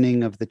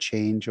beginning of the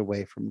change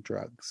away from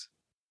drugs?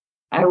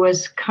 I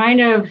was kind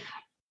of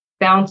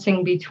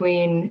bouncing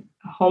between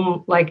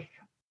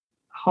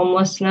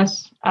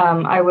homelessness.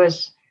 I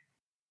was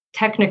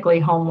technically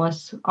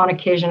homeless. On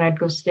occasion, I'd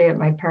go stay at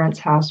my parents'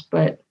 house,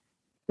 but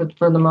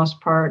for the most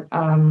part,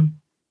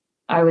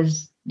 I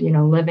was,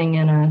 living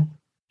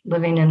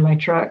in my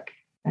truck,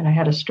 and I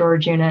had a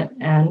storage unit.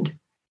 And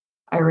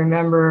I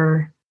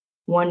remember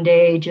one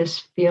day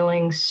just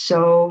feeling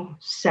so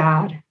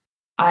sad.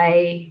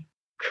 I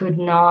could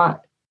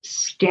not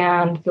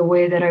stand the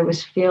way that I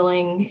was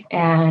feeling,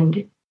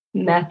 and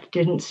meth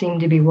didn't seem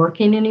to be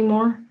working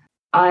anymore.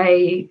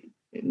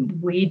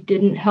 Weed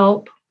didn't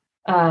help.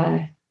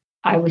 I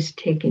was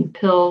taking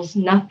pills.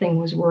 Nothing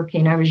was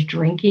working. I was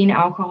drinking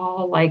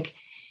alcohol.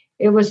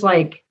 It was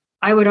like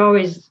I would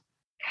always,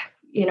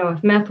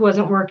 if meth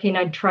wasn't working,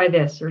 I'd try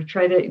this or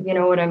try that, you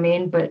know what I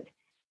mean? But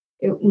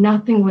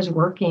nothing was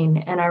working.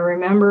 And I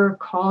remember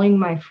calling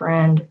my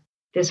friend.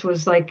 This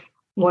was like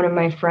one of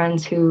my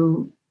friends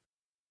who,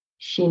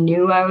 she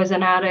knew I was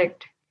an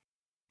addict.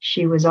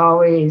 She was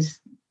always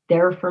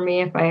there for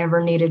me if I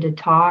ever needed to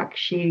talk.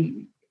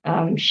 She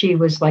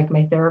was like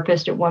my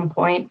therapist at one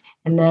point,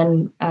 and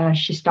then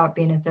she stopped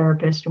being a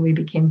therapist and we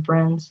became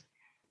friends.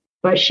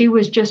 But she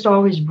was just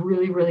always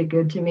really, really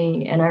good to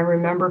me. And I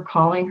remember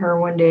calling her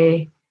one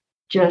day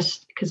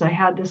just because I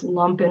had this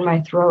lump in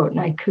my throat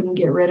and I couldn't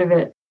get rid of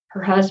it.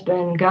 Her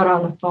husband got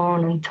on the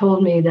phone and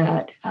told me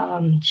that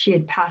she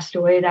had passed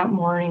away that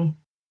morning.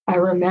 I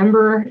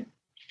remember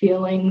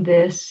feeling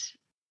this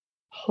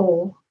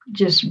hole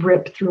just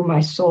rip through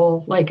my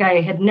soul. Like I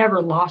had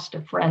never lost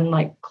a friend,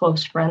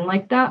 close friend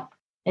like that.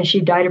 And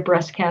she died of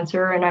breast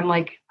cancer. And I'm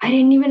like, I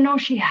didn't even know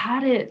she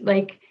had it.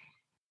 Like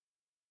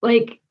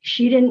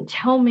she didn't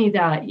tell me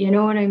that, you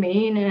know what I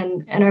mean?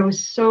 And I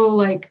was so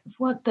like,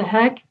 what the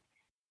heck?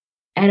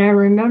 And I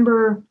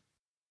remember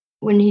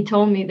when he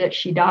told me that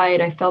she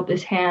died, I felt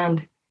this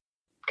hand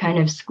kind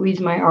of squeeze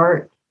my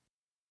heart.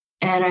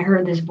 And I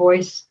heard this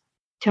voice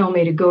tell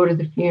me to go to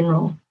the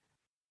funeral.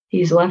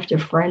 He's left a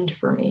friend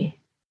for me.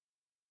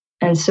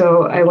 And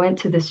so I went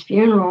to this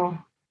funeral.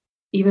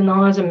 Even though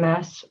I was a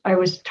mess, I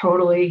was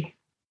totally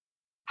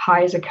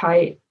high as a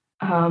kite,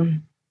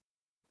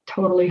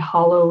 totally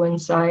hollow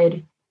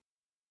inside.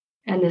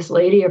 And this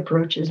lady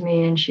approaches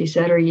me and she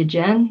said, "Are you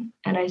Jen?"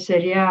 And I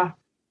said, "Yeah."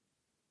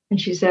 And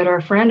she said,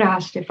 "Our friend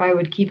asked if I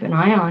would keep an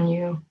eye on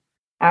you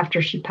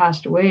after she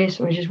passed away.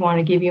 So I just want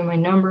to give you my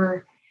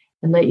number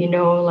and let you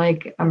know,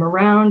 I'm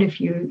around.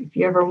 If you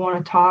ever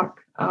want to talk,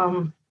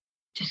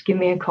 just give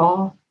me a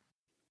call."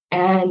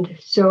 And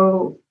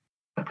so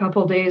a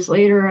couple days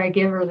later, I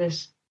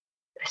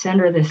send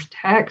her this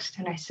text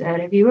and I said,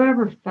 "Have you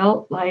ever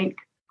felt like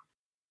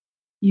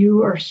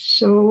you are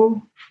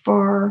so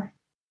far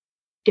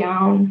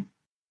down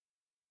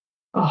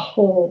a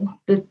hole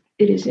that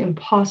it is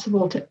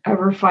impossible to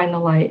ever find the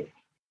light?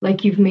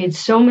 Like you've made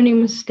so many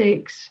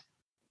mistakes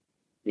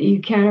that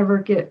you can't ever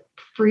get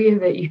free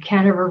of it. You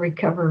can't ever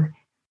recover."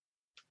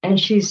 And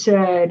she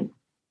said,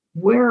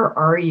 "Where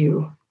are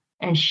you?"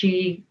 And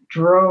she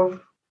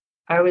drove.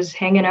 I was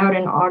hanging out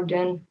in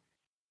Ogden.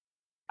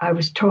 I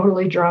was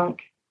totally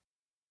drunk.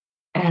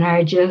 And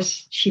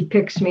she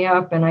picks me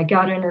up and I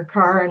got in her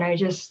car and I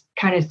just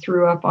kind of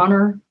threw up on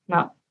her,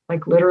 not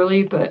like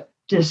literally, but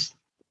just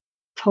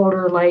told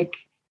her I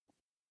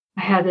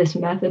had this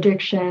meth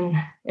addiction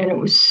and it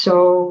was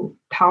so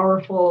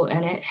powerful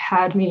and it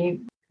had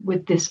me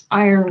with this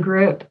iron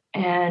grip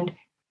and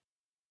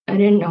I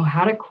didn't know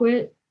how to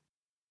quit.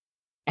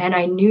 And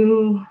I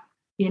knew,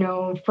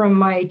 from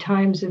my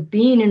times of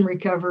being in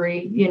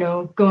recovery,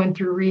 going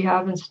through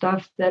rehab and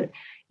stuff that,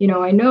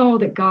 I know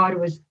that God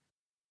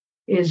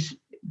is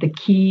the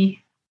key,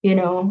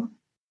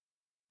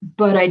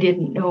 but I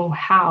didn't know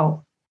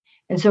how.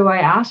 And so I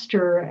asked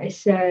her, I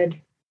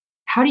said,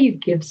 "How do you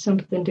give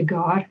something to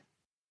God?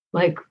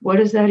 What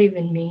does that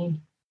even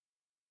mean?"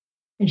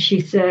 And she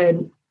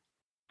said,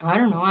 "I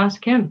don't know,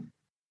 ask him."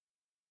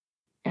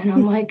 And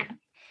I'm like,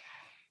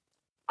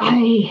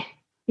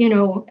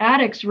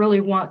 addicts really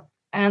want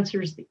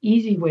answers the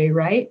easy way,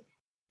 right?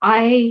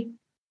 I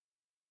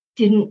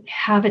didn't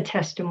have a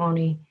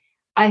testimony.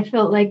 I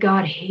felt like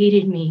God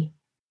hated me.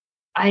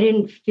 I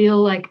didn't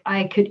feel like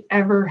I could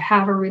ever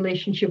have a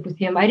relationship with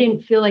him. I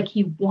didn't feel like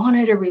he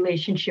wanted a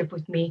relationship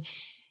with me.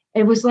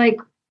 It was like,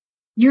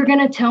 you're going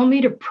to tell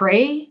me to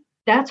pray?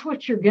 That's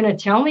what you're going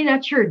to tell me?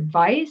 That's your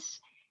advice?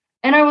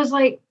 And I was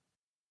like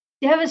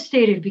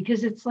devastated,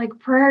 because it's like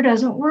prayer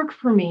doesn't work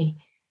for me.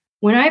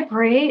 When I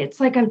pray, it's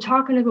like I'm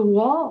talking to the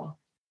wall.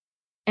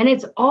 And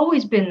it's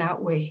always been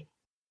that way.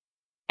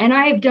 And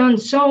I've done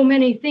so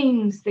many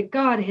things that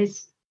God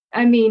has,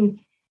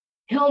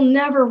 he'll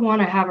never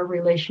want to have a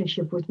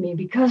relationship with me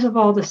because of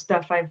all the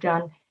stuff I've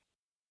done.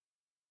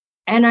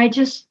 And I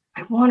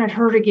wanted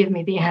her to give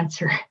me the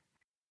answer.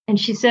 And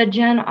she said,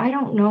 Jen, I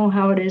don't know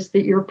how it is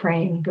that you're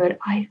praying, but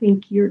I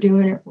think you're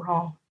doing it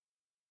wrong.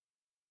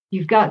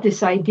 You've got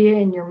this idea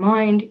in your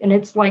mind, and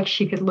it's like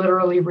she could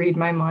literally read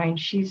my mind.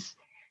 She's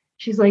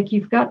like,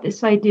 you've got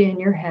this idea in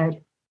your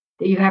head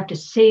that you have to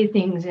say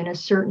things in a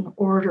certain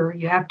order.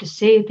 You have to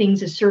say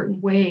things a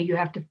certain way. You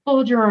have to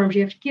fold your arms.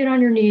 You have to get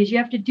on your knees. You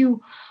have to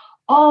do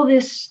all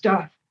this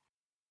stuff.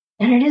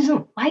 And it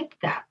isn't like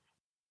that.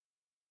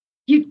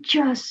 You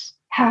just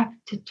have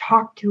to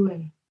talk to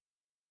him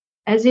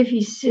as if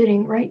he's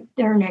sitting right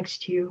there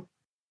next to you,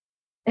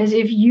 as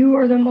if you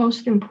are the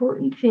most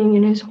important thing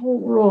in his whole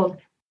world,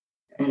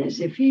 and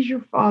as if he's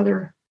your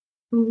father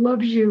who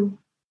loves you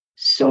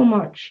so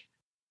much.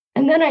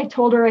 And then I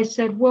told her, I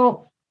said,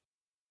 well,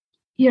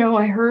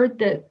 I heard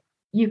that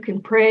you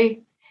can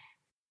pray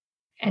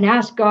and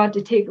ask God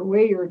to take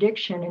away your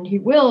addiction, and he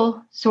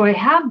will. So I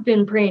have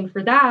been praying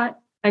for that.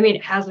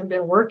 It hasn't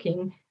been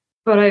working,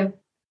 but I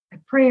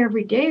pray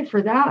every day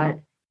for that.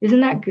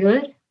 Isn't that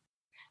good?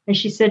 And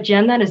she said,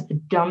 Jen, that is the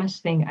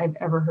dumbest thing I've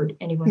ever heard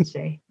anyone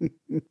say.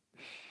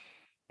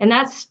 And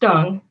that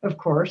stung, of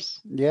course.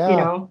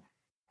 Yeah.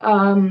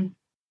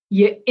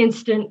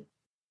 Instant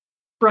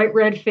bright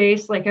red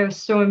face, like I was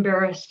so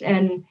embarrassed.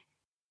 And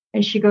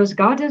she goes,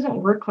 God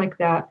doesn't work like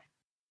that.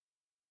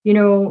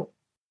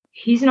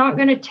 He's not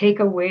going to take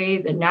away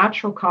the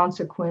natural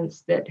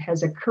consequence that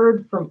has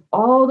occurred from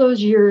all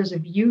those years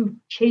of you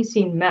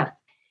chasing meth,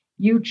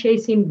 you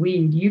chasing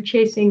weed, you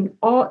chasing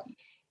all,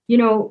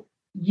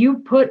 you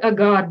put a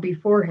God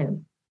before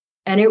him.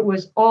 And it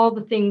was all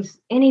the things,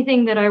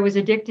 anything that I was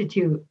addicted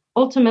to.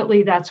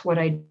 Ultimately, that's what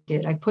I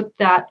did. I put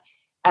that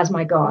as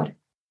my God,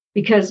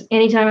 because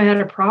anytime I had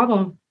a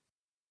problem,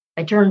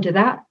 I turned to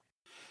that.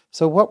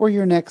 So what were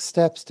your next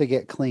steps to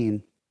get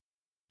clean?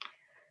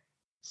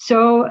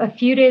 So a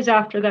few days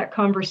after that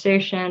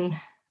conversation,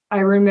 I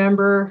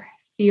remember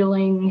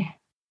feeling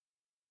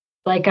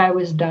like I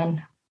was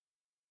done.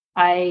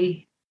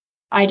 I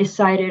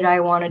decided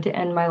I wanted to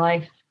end my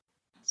life.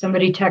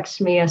 Somebody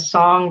texted me a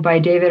song by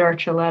David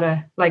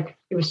Archuleta, like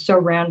it was so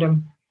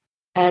random.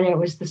 And it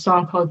was the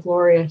song called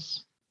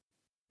Glorious.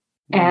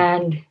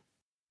 And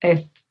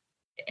if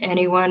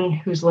anyone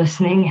who's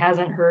listening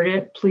hasn't heard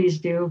it, please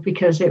do,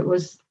 because it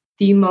was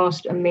the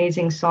most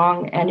amazing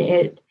song.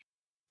 And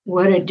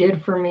what it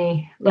did for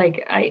me,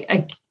 like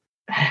I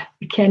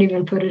can't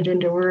even put it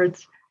into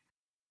words.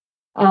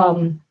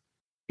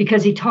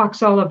 Because he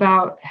talks all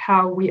about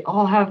how we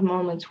all have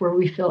moments where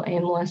we feel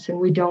aimless and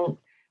we don't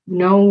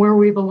know where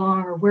we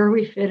belong or where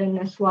we fit in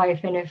this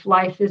life. And if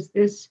life is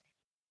this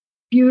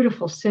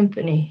beautiful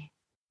symphony,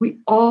 we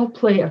all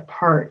play a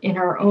part in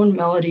our own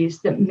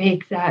melodies that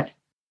make that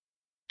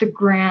the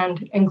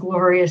grand and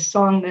glorious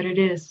song that it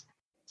is.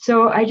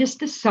 So I just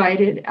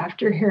decided,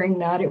 after hearing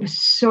that, it was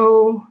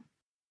so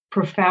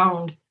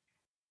profound.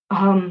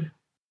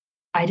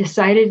 I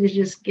decided to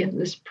just give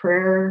this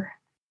prayer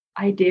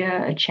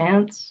idea a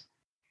chance.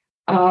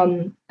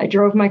 I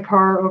drove my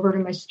car over to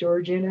my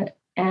storage unit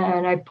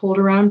and I pulled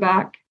around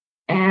back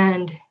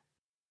and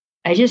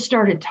I just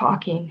started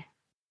talking.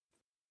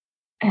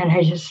 And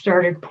I just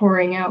started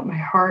pouring out my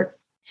heart.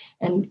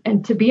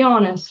 And to be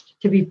honest,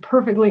 to be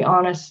perfectly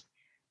honest,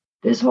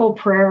 this whole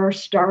prayer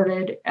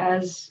started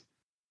out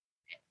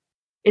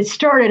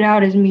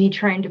as me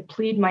trying to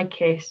plead my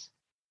case.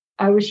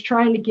 I was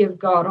trying to give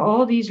God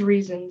all these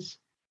reasons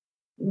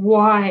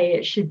why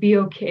it should be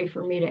okay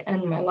for me to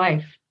end my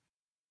life.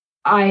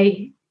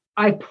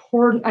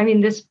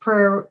 This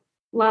prayer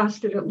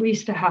lasted at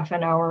least a half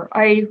an hour.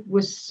 I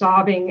was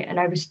sobbing and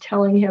I was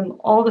telling him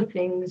all the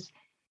things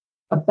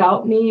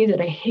about me that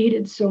I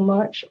hated so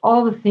much,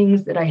 all the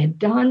things that I had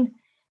done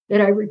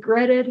that I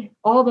regretted,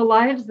 all the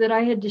lives that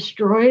I had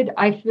destroyed.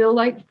 I feel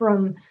like,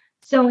 from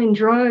selling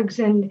drugs,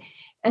 and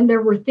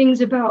there were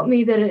things about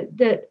me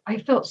that I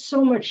felt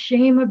so much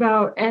shame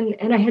about, and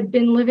I had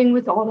been living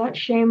with all that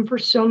shame for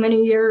so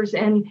many years,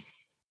 and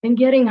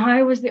getting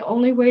high was the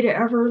only way to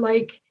ever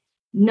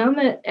numb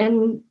it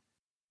and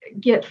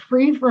get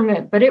free from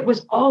it. But it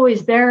was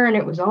always there, and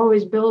it was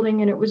always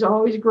building, and it was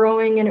always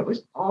growing, and it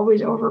was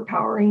always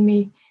overpowering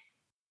me.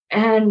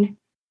 And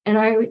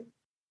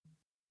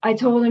I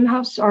told him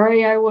how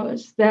sorry I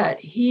was that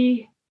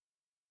he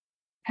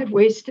had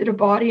wasted a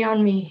body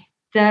on me,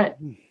 that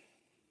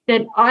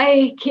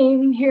I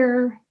came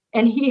here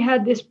and he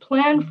had this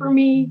plan for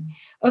me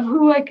of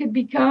who I could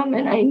become,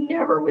 and I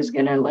never was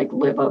going to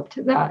live up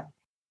to that.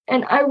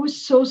 And I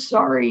was so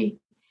sorry.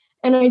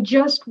 And I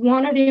just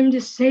wanted him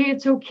to say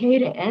it's okay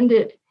to end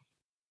it.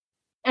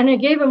 And I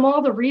gave him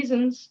all the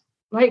reasons.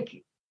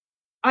 Like,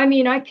 I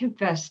mean, I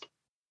confessed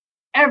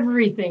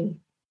everything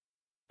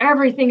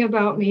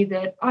about me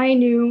that I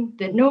knew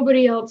that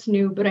nobody else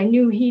knew, but I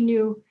knew he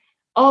knew.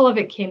 All of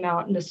it came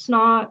out, and the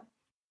snot,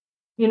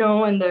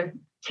 and the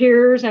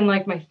tears, and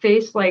like my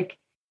face. Like,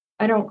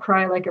 I don't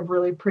cry like a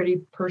really pretty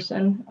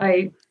person.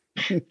 Like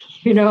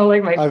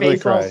my Ugly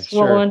face all cry,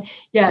 swollen. sure.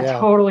 Yeah, Yeah.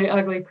 totally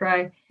ugly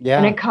cry.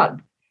 And I Yeah.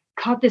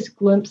 caught this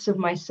glimpse of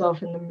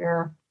myself in the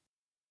mirror,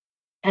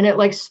 and it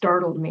like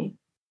startled me.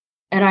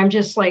 And I'm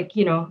just like,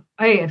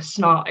 I have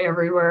snot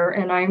everywhere,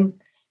 and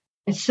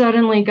I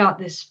suddenly got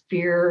this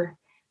fear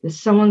that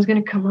someone's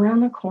going to come around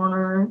the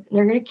corner and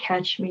they're going to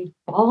catch me,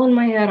 bawling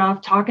my head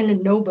off, talking to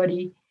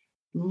nobody,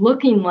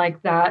 looking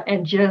like that.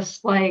 And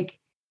just like,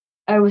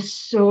 I was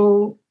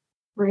so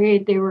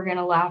afraid they were going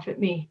to laugh at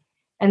me.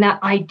 And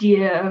that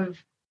idea of,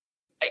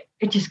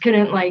 I just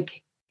couldn't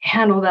like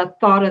handle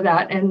that thought of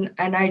that. And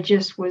I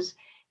just was,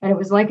 and it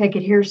was like I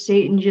could hear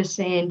Satan just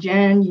saying,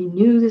 Jen, you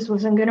knew this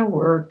wasn't going to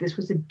work. This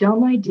was a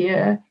dumb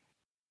idea.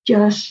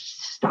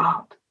 Just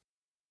stop,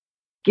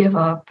 give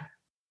up.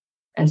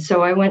 And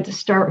so I went to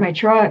start my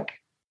truck,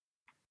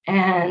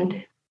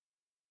 and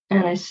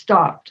I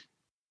stopped.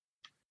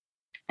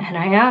 And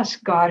I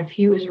asked God if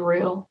he was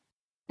real,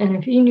 and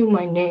if he knew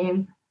my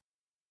name,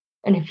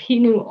 and if he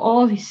knew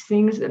all these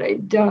things that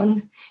I'd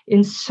done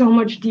in so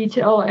much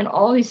detail, and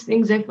all these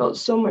things I felt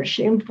so much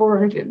shame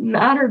for, and if it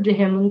mattered to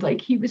him, and like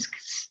he was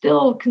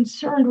still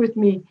concerned with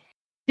me,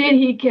 did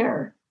he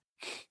care?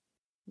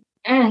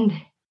 And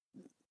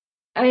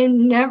I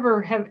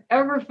never have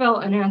ever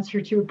felt an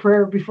answer to a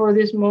prayer before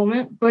this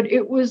moment, but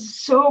it was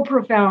so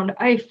profound.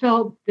 I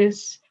felt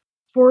this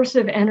force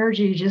of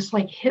energy just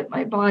like hit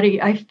my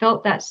body. I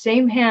felt that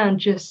same hand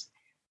just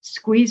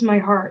squeeze my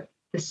heart,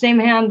 the same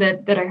hand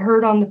that I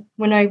heard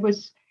when I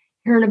was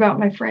hearing about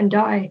my friend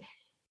die,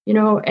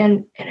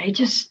 and I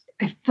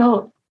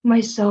felt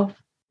myself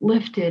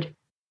lifted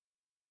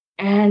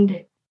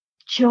and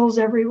chills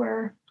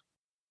everywhere.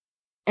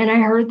 And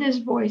I heard this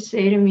voice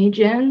say to me,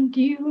 Jen,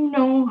 do you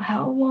know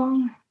how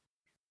long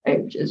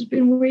I've just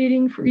been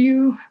waiting for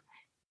you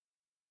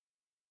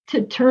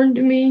to turn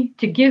to me,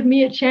 to give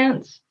me a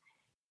chance,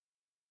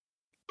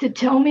 to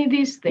tell me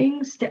these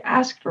things, to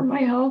ask for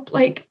my help?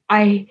 Like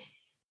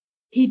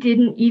he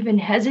didn't even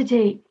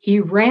hesitate.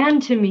 He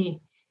ran to me.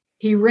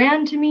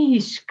 He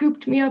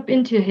scooped me up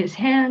into his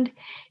hand.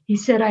 He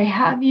said, I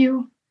have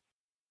you.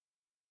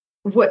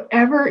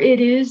 Whatever it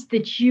is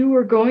that you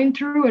are going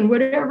through and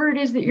whatever it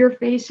is that you're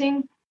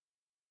facing,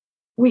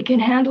 we can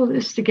handle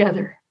this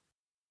together.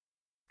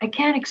 I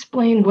can't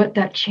explain what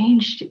that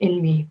changed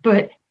in me,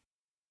 but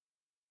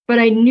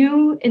I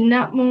knew in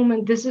that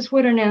moment, this is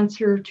what an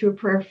answer to a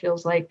prayer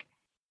feels like.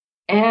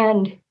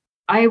 And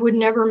I would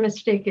never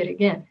mistake it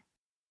again.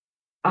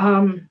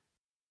 And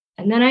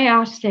then I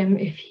asked him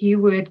if he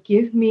would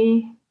give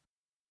me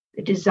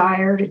the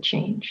desire to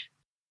change.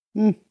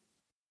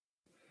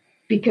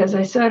 Because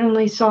I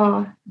suddenly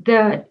saw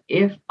that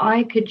if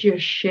I could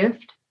just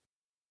shift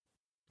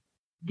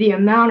the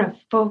amount of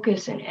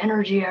focus and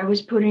energy I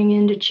was putting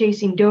into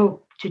chasing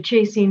dope, to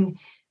chasing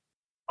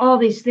all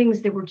these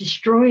things that were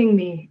destroying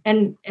me.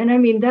 And I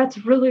mean,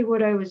 that's really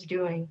what I was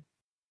doing.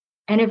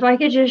 And if I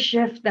could just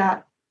shift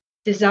that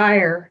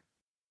desire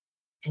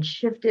and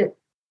shift it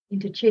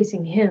into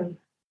chasing him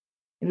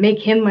and make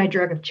him my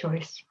drug of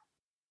choice.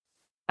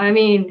 I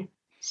mean,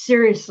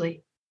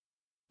 seriously,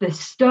 the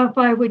stuff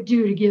I would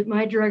do to get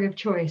my drug of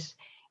choice.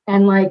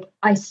 And like,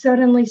 I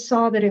suddenly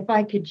saw that if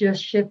I could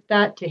just shift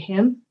that to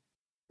him,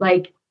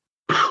 like,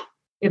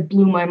 it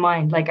blew my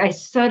mind. Like, I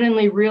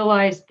suddenly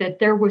realized that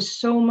there was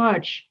so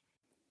much,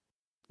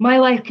 my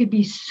life could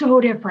be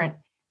so different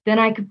than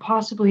I could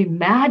possibly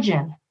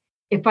imagine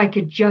if I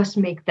could just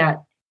make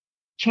that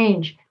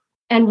change.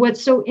 And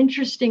what's so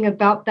interesting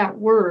about that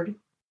word,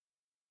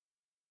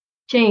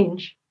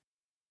 change,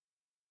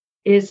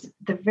 is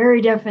the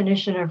very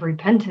definition of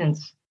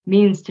repentance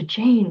means to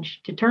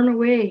change, to turn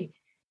away.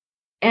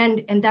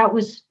 And that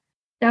was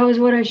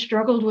what I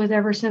struggled with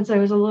ever since I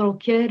was a little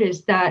kid,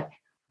 is that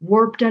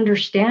warped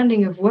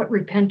understanding of what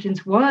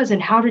repentance was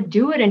and how to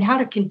do it and how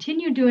to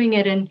continue doing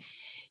it. And,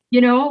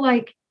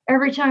 like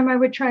every time I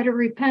would try to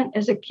repent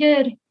as a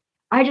kid,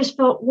 I just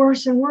felt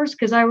worse and worse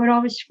because I would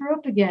always screw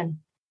up again.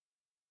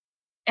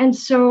 And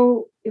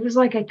so it was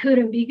like I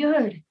couldn't be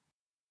good.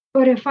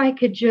 But if I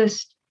could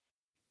just,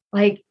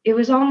 like, it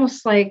was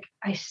almost like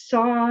I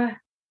saw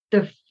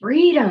the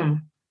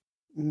freedom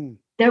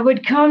that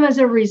would come as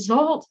a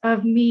result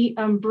of me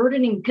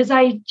unburdening, because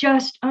I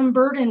just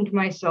unburdened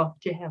myself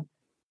to him,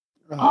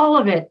 all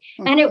of it.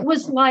 And it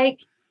was like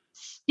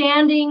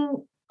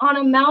standing on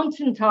a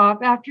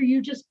mountaintop after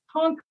you just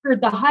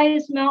conquered the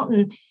highest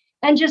mountain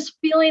and just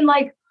feeling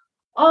like,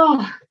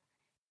 oh,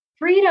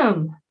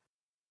 freedom.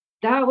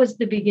 That was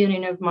the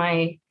beginning of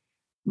my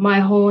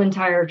whole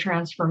entire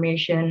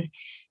transformation.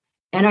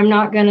 And I'm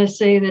not going to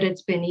say that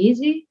it's been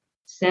easy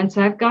since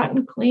I've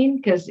gotten clean,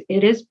 because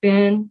it has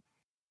been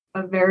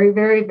a very,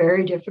 very,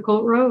 very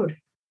difficult road.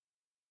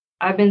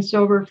 I've been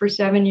sober for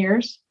 7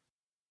 years,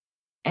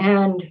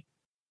 and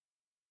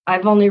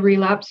I've only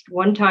relapsed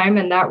one time,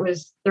 and that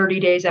was 30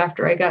 days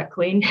after I got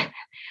clean.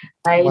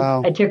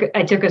 Wow. I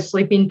took a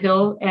sleeping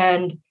pill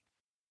and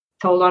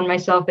told on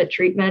myself at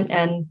treatment,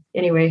 and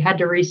anyway, had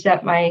to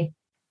reset my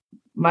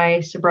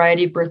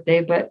sobriety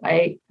birthday, but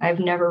I've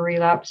never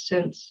relapsed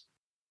since.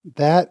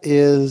 That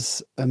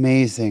is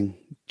amazing.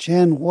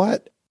 Jen,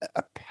 what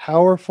a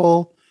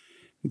powerful,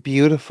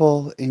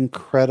 beautiful,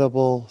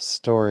 incredible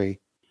story.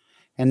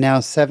 And now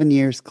 7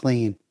 years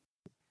clean.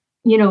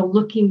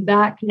 Looking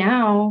back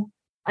now,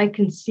 I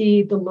can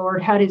see the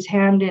Lord had his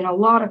hand in a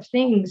lot of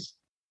things.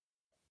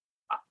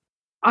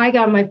 I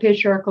got my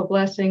patriarchal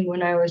blessing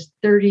when I was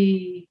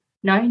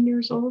 39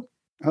 years old.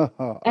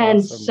 Oh, and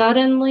awesome.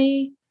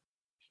 suddenly,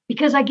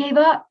 because I gave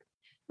up,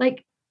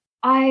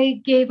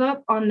 I gave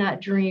up on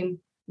that dream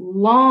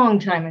long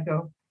time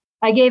ago.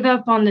 I gave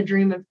up on the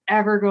dream of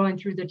ever going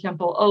through the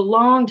temple a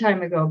long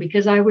time ago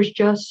because I was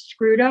just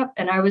screwed up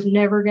and I was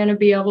never going to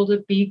be able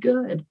to be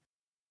good.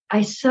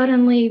 I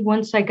suddenly,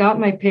 once I got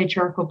my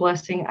patriarchal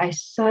blessing, I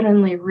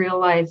suddenly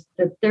realized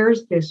that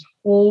there's this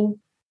whole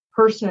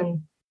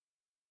person.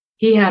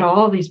 He had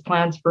all these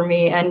plans for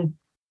me, and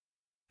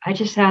I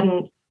just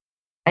hadn't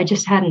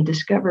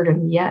discovered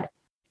him yet.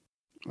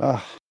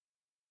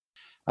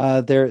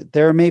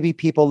 There may be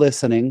people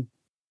listening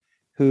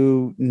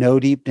who know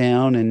deep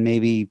down and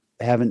maybe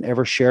haven't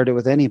ever shared it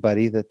with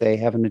anybody that they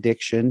have an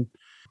addiction.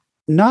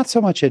 Not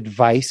so much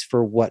advice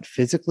for what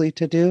physically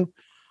to do,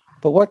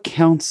 but what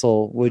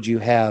counsel would you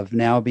have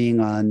now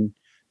being on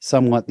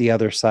somewhat the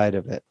other side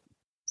of it?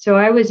 So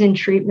I was in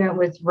treatment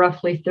with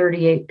roughly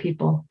 38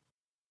 people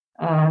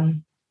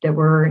that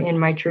were in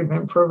my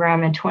treatment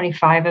program, and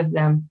 25 of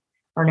them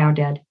are now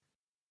dead,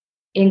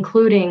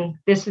 including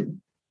this.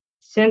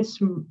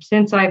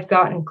 Since I've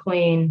gotten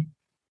clean,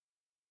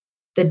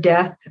 the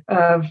death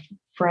of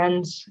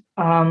friends,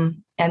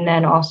 and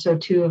then also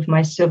 2 of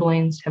my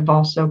siblings have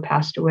also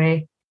passed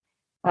away.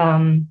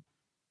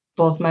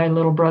 Both my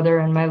little brother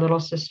and my little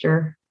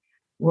sister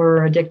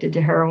were addicted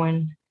to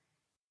heroin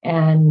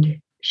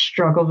and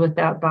struggled with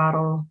that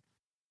battle.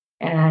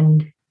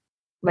 And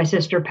my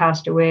sister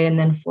passed away, and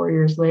then 4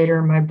 years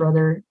later, my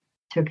brother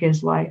took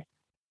his life.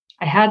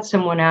 I had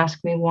someone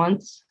ask me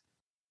once,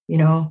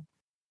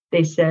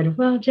 they said,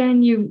 well,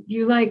 Jen, you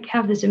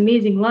have this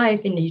amazing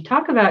life, and you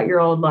talk about your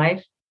old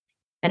life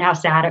and how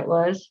sad it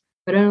was,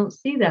 but I don't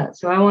see that.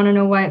 So I want to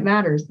know why it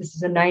matters. This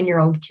is a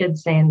 9-year-old kid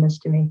saying this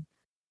to me.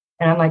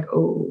 And I'm like,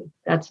 oh,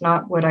 that's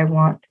not what I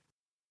want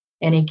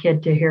any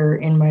kid to hear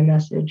in my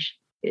message,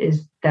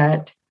 is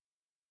that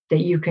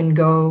you can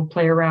go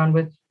play around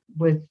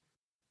with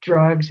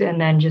drugs and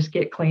then just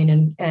get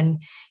clean, and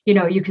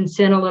you can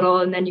sin a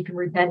little and then you can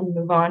repent and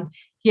move on.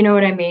 You know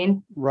what I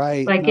mean?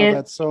 Right.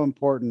 That's so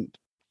important.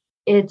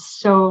 It's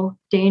so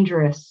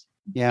dangerous.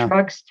 Yeah.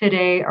 Drugs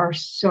today are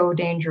so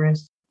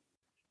dangerous.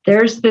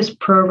 There's this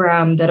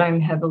program that I'm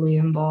heavily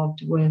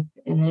involved with,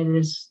 and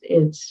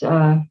it's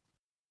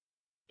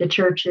the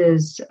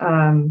church's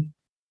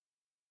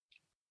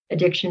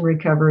addiction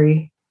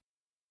recovery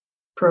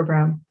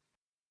program.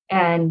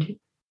 And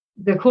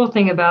the cool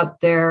thing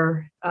about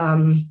their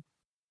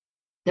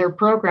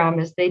program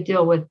is they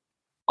deal with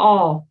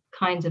all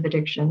kinds of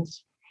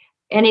addictions,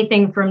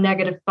 anything from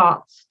negative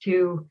thoughts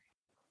to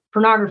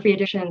pornography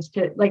addictions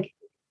to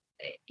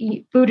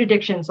food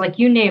addictions,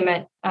 you name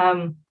it.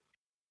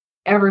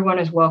 Everyone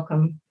is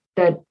welcome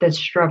that's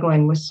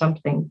struggling with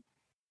something.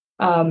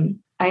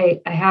 I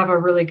have a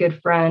really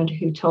good friend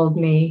who told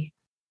me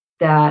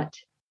that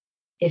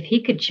if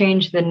he could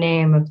change the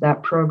name of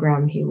that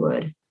program, he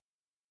would.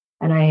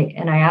 And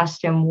I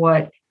asked him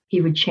what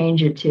he would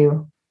change it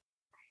to.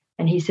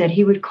 And he said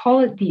he would call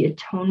it the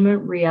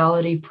Atonement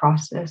Reality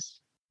Process,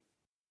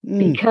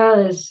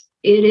 because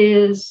it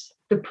is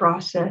the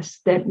process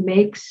that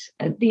makes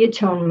the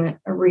atonement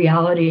a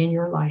reality in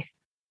your life.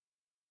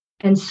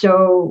 And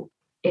so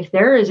if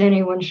there is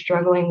anyone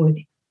struggling with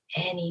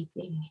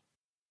anything,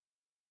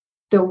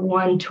 the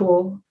one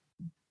tool,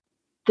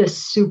 the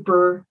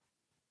super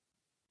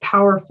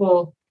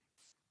powerful,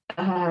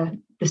 the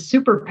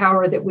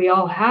superpower that we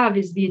all have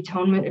is the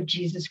atonement of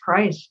Jesus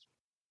Christ.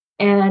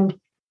 And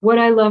what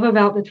I love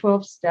about the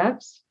 12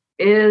 steps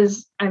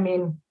is,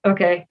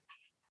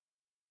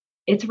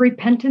 it's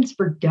repentance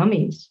for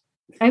dummies.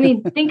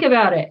 Think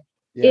about it.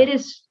 Yeah.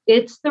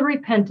 It's the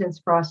repentance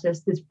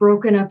process that's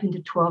broken up into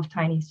 12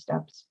 tiny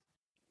steps,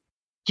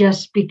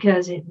 just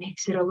because it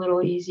makes it a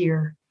little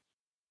easier.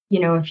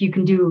 If you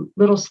can do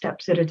little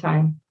steps at a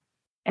time,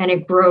 and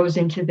it grows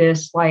into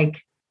this,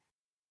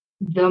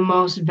 the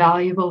most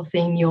valuable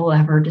thing you'll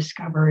ever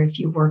discover if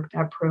you work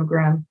that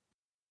program,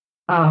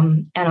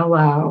 and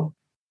allow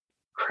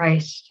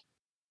Christ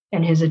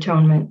and his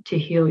atonement to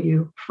heal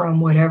you from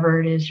whatever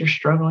it is you're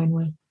struggling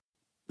with.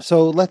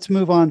 So let's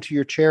move on to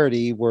your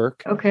charity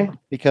work. Okay.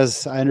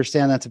 Because I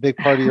understand that's a big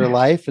part of your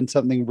life and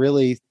something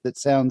really that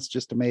sounds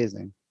just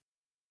amazing.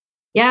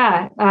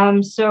 Yeah.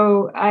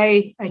 So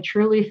I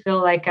truly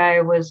feel like I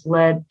was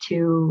led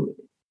to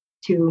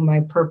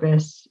my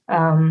purpose.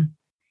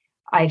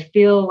 I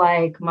feel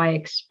like my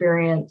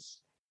experience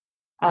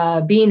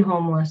being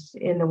homeless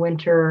in the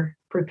winter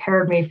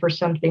prepared me for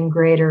something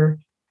greater.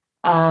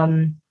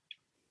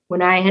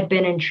 When I had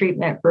been in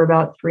treatment for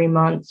about 3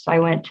 months, I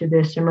went to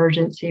this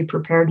emergency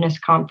preparedness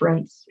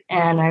conference,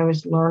 and I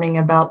was learning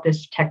about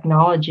this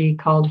technology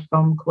called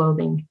foam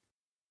clothing.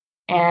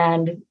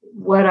 And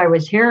what I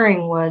was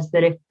hearing was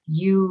that if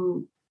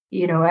you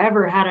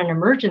ever had an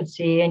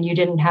emergency and you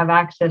didn't have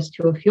access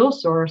to a fuel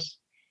source,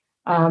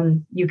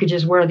 you could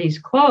just wear these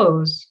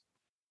clothes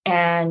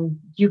and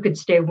you could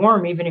stay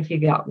warm even if you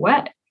got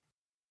wet.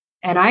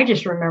 And I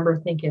just remember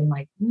thinking,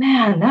 like,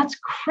 man, that's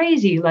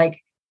crazy.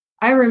 Like,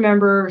 I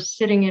remember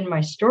sitting in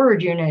my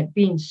storage unit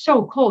being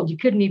so cold you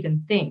couldn't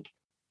even think.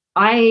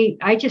 I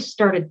just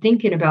started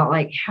thinking about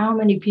like how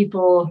many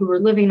people who were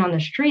living on the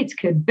streets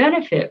could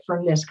benefit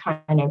from this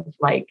kind of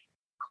like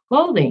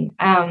clothing.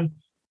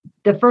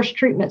 The first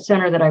treatment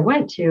center that I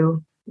went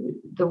to,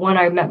 the one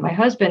I met my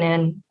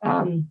husband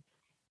in,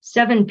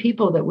 7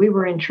 people that we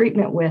were in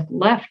treatment with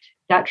left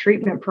that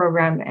treatment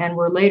program and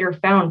were later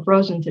found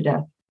frozen to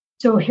death.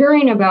 So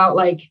hearing about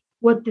like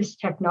what this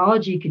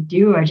technology could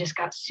do, I just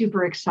got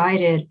super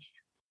excited.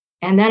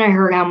 And then I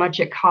heard how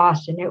much it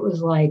cost, and it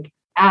was like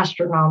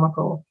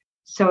astronomical.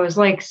 So it was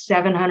like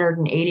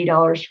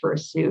 $780 for a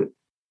suit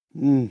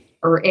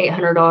or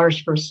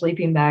 $800 for a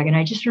sleeping bag. And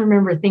I just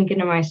remember thinking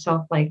to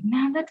myself, like,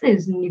 man, that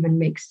doesn't even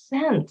make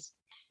sense.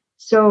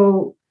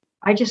 So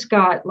I just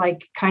got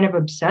like kind of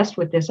obsessed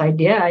with this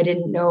idea. I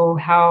didn't know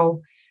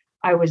how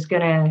I was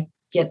going to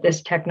get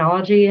this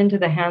technology into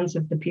the hands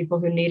of the people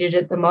who needed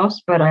it the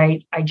most, but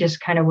I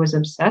just kind of was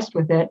obsessed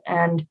with it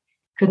and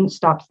couldn't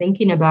stop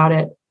thinking about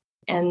it.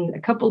 And a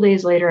couple of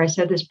days later, I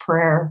said this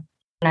prayer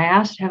and I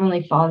asked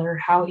Heavenly Father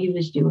how he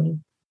was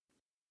doing.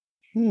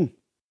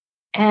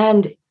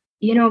 And,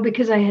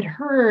 because I had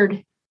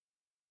heard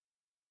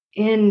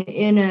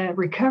in a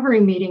recovery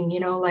meeting,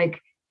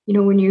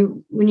 when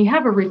you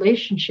have a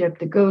relationship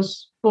that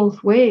goes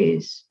both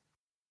ways,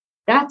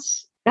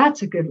 that's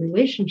a good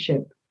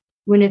relationship.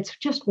 When it's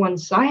just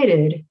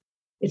one-sided,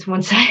 it's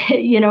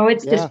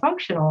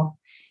dysfunctional.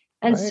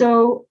 And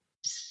so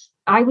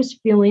I was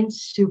feeling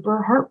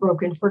super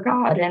heartbroken for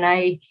God. And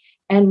I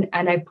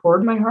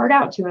poured my heart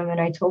out to him, and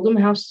I told him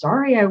how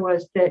sorry I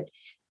was that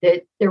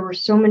there were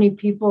so many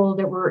people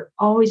that were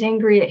always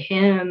angry at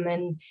him,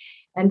 and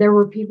there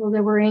were people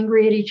that were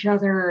angry at each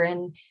other,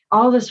 and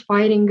all this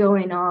fighting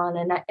going on.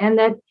 And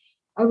that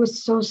I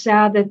was so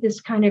sad that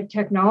this kind of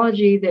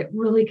technology that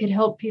really could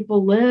help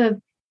people live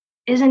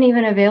isn't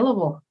even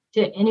available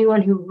to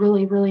anyone who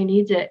really, really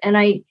needs it. And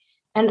I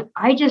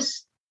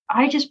just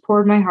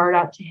poured my heart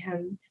out to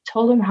him,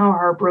 told him how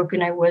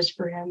heartbroken I was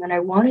for him. And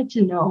I wanted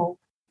to know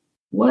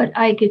what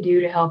I could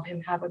do to help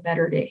him have a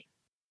better day.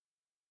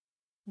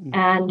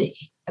 And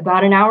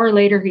about an hour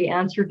later, he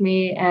answered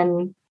me,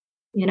 and,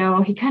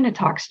 he kind of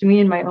talks to me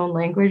in my own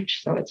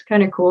language. So it's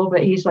kind of cool,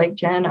 but he's like,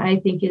 Jen, I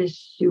think it is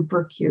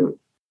super cute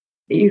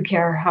that you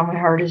care how my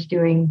heart is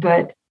doing,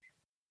 but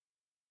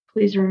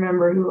please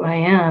remember who I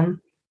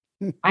am.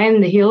 I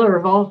am the healer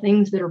of all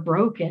things that are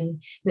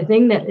broken. The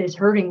thing that is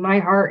hurting my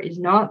heart is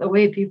not the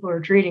way people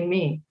are treating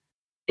me.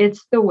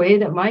 It's the way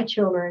that my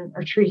children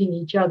are treating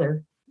each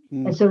other.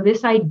 And so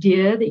this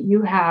idea that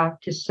you have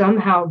to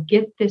somehow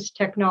get this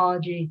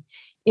technology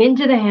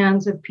into the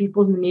hands of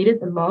people who need it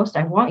the most,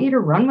 I want you to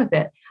run with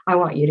it. I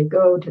want you to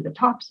go to the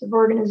tops of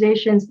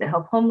organizations that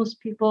help homeless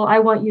people. I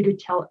want you to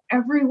tell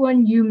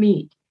everyone you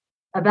meet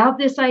about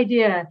this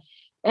idea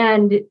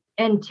and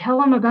tell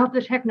them about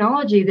the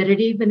technology, that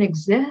it even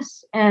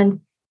exists.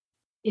 And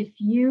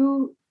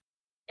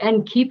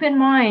keep in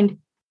mind,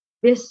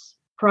 this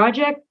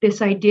project,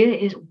 this idea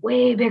is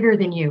way bigger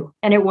than you.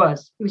 And it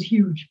was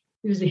huge.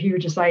 It was the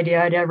hugest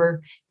idea I'd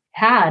ever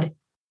had,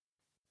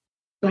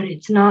 but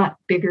it's not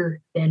bigger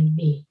than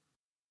me.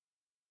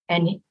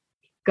 And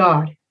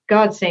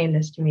God's saying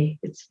this to me.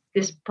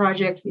 This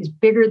project is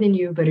bigger than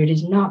you, but it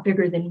is not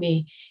bigger than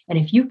me. And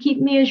if you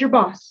keep me as your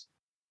boss,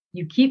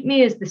 you keep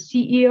me as the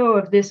CEO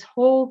of this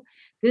whole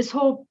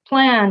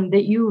plan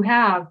that you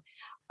have,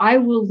 I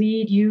will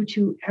lead you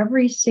to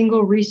every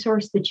single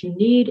resource that you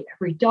need,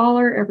 every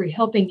dollar, every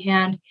helping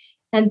hand.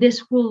 And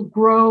this will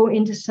grow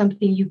into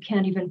something you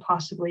can't even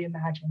possibly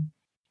imagine.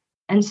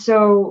 And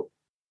so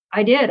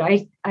I did.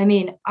 I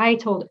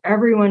told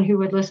everyone who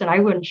would listen, I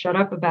wouldn't shut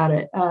up about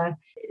it.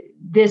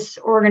 This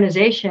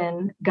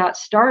organization got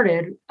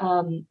started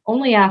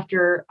only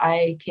after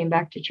I came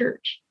back to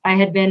church. I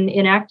had been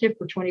inactive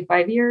for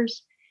 25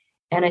 years,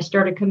 and I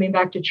started coming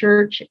back to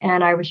church,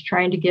 and I was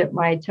trying to get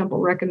my temple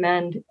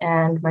recommend,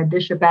 and my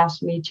bishop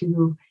asked me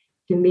to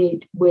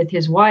meet with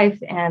his wife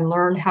and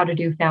learn how to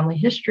do family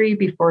history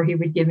before he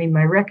would give me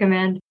my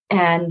recommend.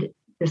 And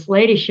this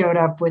lady showed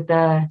up with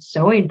a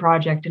sewing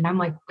project, and I'm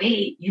like,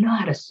 wait, you know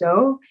how to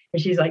sew?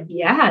 And she's like,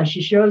 yeah. And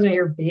she shows me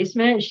her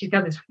basement. She's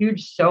got this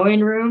huge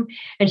sewing room,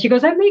 and she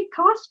goes, I make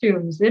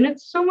costumes, and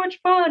it's so much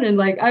fun. And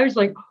like, I was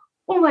like,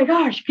 oh my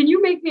gosh, can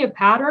you make me a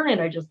pattern? And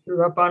I just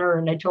threw up on her,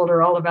 and I told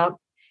her all about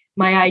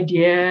my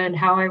idea and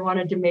how I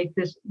wanted to make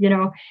this,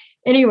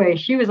 Anyway,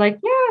 she was like,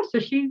 yeah. So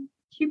she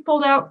she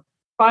pulled out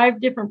 5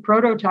 different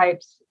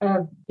prototypes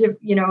of,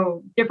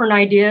 different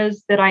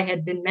ideas that I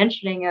had been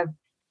mentioning of,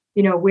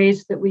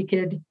 ways that we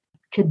could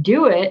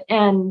do it.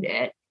 And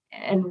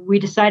we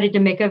decided to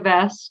make a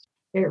vest.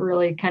 It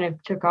really kind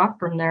of took off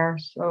from there.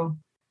 So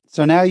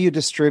now you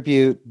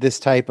distribute this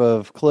type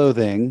of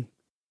clothing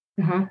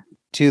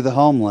to the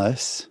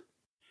homeless.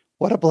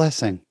 What a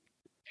blessing.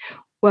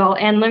 Well,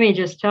 and let me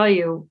just tell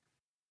you,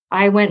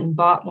 I went and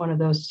bought one of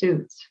those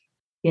suits,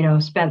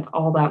 spent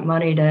all that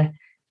money to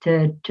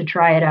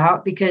try it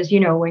out because,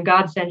 when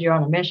God sends you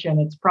on a mission,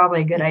 it's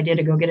probably a good idea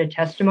to go get a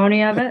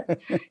testimony of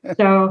it.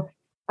 So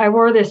I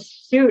wore this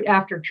suit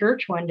after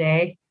church one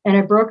day and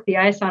I broke the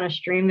ice on a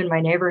stream in my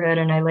neighborhood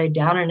and I laid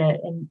down in it,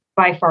 and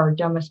by far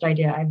dumbest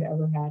idea I've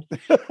ever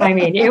had. I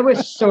mean, it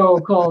was so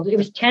cold. It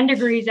was 10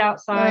 degrees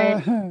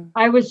outside.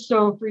 I was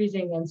so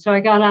freezing. And so I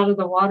got out of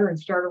the water and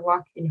started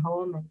walking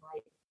home, and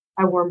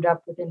I warmed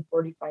up within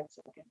 45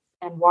 seconds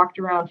and walked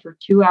around for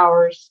 2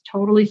 hours,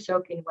 totally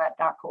soaking wet,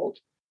 that cold.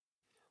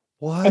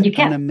 What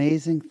an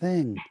amazing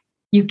thing.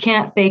 You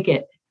can't fake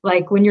it.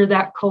 Like when you're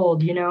that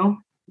cold,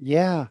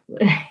 Yeah.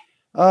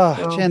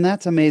 Oh, Jen,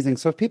 that's amazing.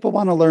 So if people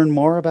want to learn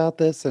more about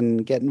this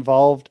and get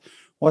involved,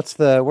 where's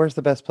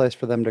the best place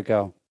for them to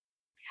go?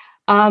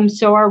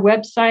 So our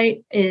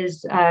website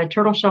is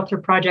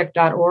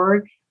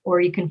turtleshelterproject.org,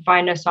 or you can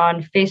find us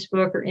on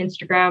Facebook or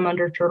Instagram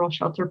under Turtle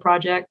Shelter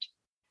Project.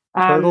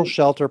 Turtle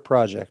Shelter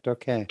Project.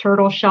 Okay.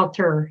 Turtle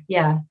Shelter.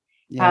 Yeah.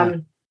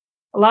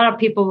 A lot of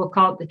people will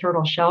call it the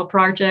Turtle Shell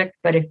Project,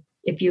 but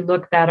if you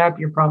look that up,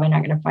 you're probably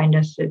not going to find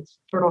us. It's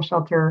Turtle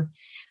Shelter.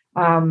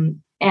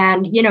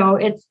 And,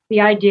 it's the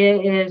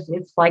idea is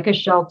it's like a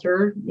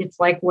shelter. It's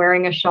like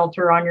wearing a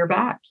shelter on your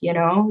back.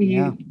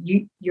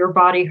 Your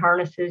body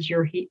harnesses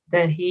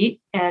the heat,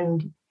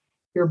 and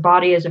your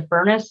body is a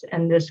furnace.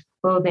 And this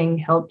clothing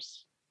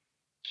helps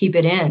keep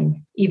it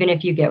in, even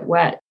if you get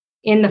wet.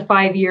 In the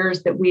 5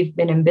 years that we've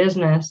been in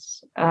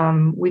business,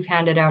 we've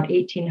handed out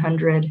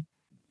 1,800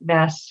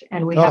 vests,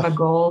 and we have a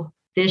goal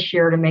this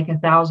year to make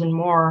 1,000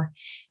 more.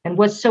 And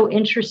what's so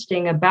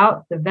interesting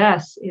about the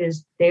vests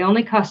is they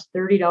only cost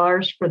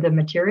 $30 for the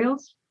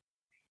materials,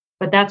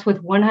 but that's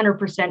with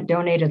 100%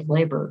 donated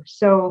labor.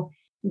 So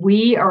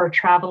we are a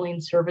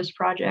traveling service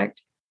project.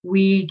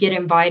 We get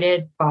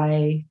invited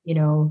by,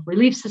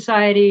 relief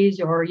societies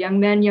or young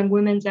men, young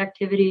women's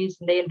activities,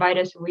 and they invite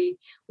us. We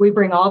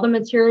bring all the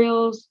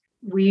materials.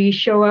 We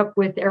show up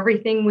with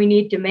everything we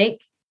need to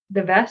make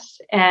the vests,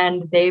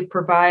 and they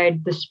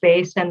provide the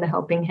space and the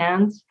helping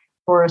hands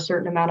for a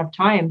certain amount of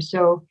time.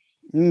 So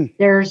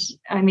there's,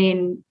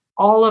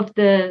 all of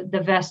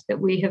the vests that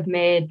we have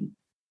made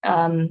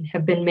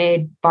have been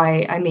made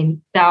by,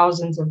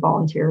 thousands of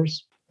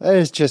volunteers. That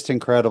is just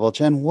incredible,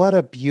 Jen. What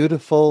a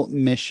beautiful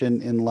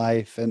mission in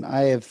life. And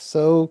I have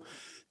so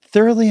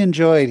thoroughly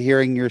enjoyed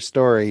hearing your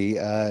story.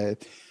 And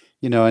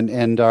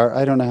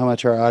I don't know how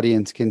much our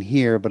audience can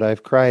hear, but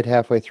I've cried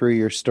halfway through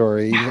your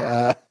story.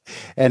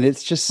 And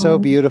it's just so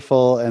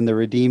beautiful, and the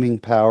redeeming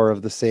power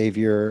of the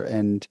Savior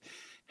and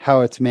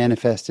how it's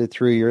manifested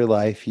through your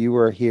life. You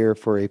are here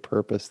for a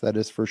purpose, that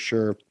is for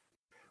sure.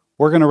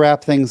 We're going to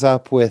wrap things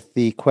up with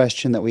the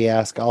question that we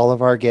ask all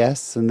of our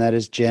guests, and that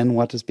is, Jen,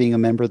 what does being a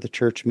member of the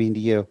church mean to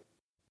you?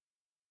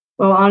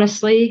 Well,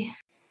 honestly,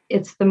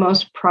 it's the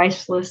most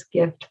priceless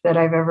gift that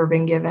I've ever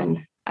been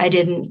given. I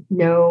didn't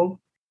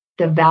know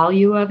the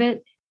value of it.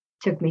 It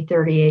took me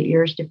 38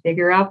 years to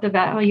figure out the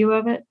value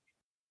of it.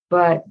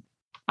 But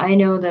I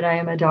know that I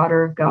am a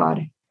daughter of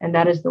God, and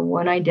that is the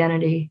one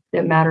identity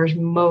that matters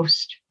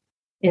most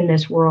in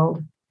this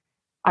world.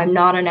 I'm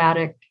not an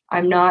addict.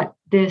 I'm not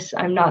this.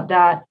 I'm not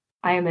that.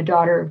 I am a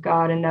daughter of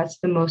God, and that's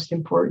the most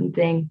important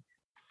thing.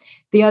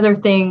 The other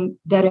thing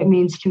that it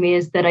means to me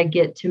is that I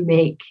get to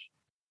make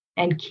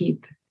and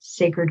keep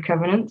sacred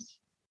covenants,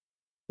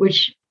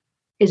 which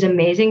is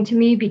amazing to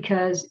me,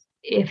 because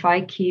if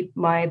I keep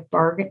my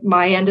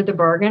end of the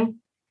bargain,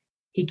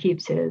 he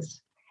keeps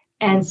his.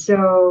 And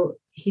so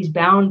he's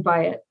bound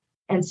by it.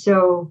 And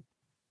so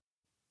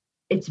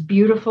it's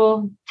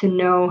beautiful to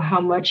know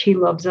how much he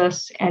loves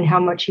us and how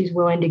much he's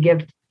willing to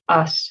give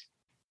us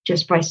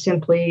just by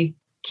simply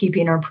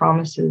keeping our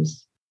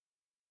promises.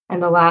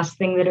 And the last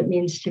thing that it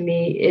means to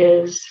me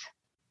is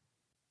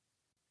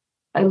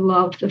I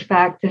love the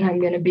fact that I'm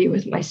going to be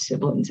with my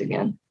siblings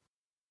again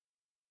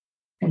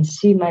and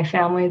see my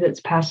family that's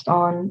passed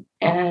on.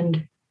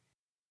 And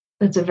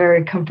that's a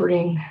very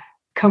comforting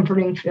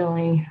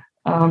feeling.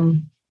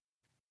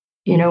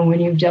 When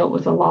you've dealt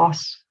with the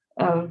loss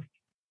of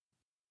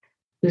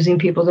losing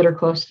people that are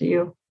close to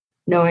you,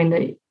 knowing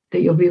that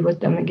you'll be with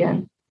them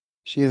again.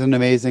 She is an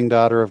amazing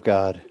daughter of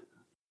God,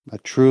 a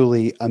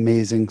truly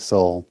amazing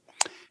soul.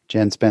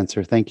 Jen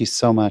Spencer, thank you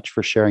so much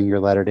for sharing your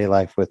Latter-day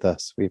life with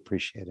us. We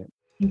appreciate it.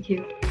 Thank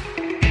you.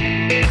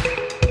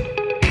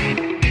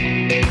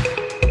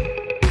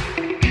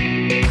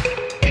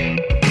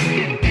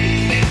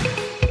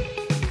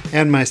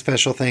 And my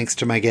special thanks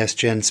to my guest,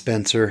 Jen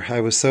Spencer. I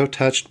was so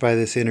touched by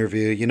this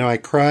interview. I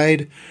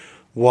cried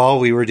while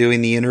we were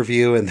doing the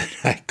interview, and then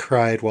I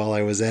cried while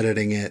I was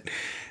editing it.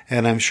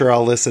 And I'm sure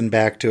I'll listen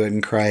back to it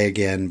and cry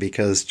again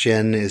because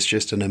Jen is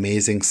just an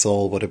amazing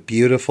soul. What a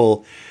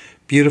beautiful,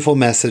 beautiful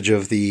message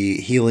of the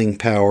healing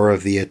power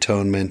of the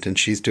atonement. And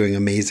she's doing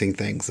amazing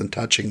things and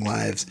touching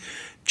lives.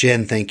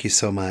 Jen, thank you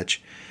so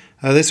much.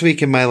 This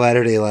week in my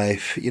Latter-day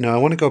Life, I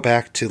want to go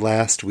back to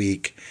last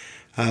week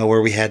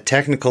where we had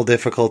technical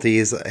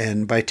difficulties.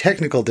 And by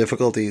technical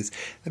difficulties,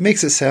 it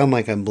makes it sound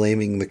like I'm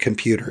blaming the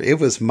computer. It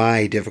was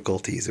my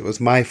difficulties. It was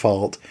my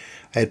fault.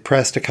 I had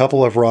pressed a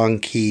couple of wrong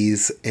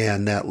keys,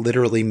 and that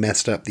literally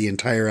messed up the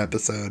entire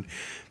episode,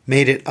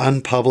 made it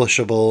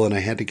unpublishable, and I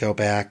had to go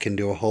back and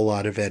do a whole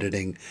lot of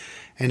editing,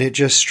 and it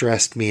just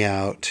stressed me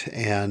out.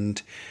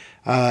 And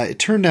it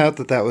turned out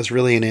that was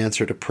really an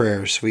answer to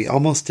prayers. We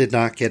almost did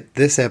not get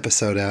this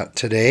episode out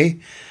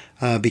today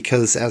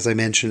because, as I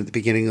mentioned at the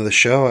beginning of the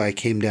show, I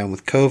came down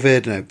with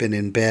COVID, and I've been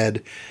in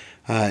bed.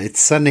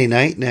 It's Sunday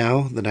night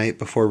now, the night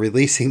before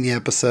releasing the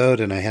episode,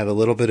 and I had a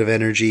little bit of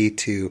energy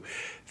to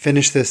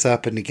finish this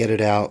up and to get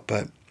it out.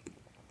 But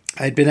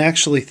I'd been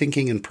actually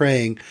thinking and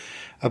praying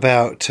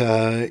about,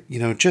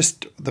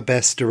 just the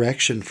best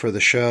direction for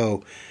the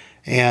show.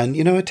 And,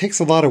 it takes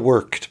a lot of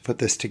work to put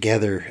this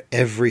together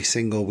every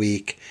single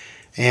week.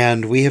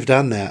 And we have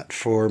done that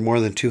for more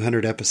than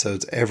 200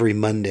 episodes every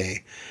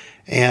Monday.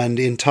 And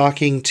in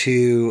talking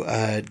to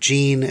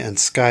Jean and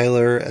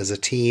Skylar as a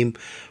team,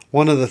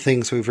 one of the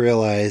things we've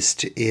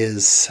realized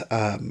is,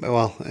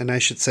 and I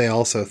should say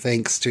also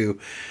thanks to,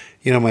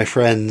 my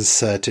friends,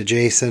 to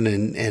Jason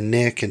and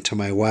Nick and to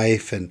my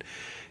wife. And,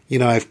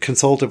 I've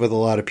consulted with a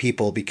lot of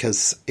people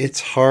because it's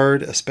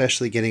hard,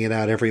 especially getting it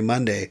out every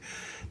Monday.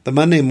 The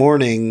Monday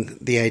morning,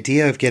 the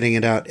idea of getting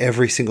it out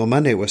every single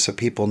Monday was so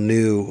people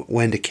knew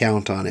when to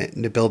count on it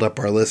and to build up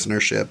our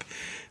listenership.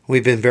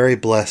 We've been very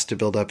blessed to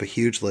build up a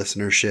huge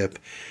listenership.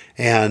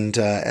 And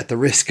at the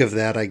risk of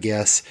that, I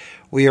guess,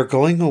 we are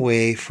going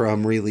away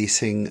from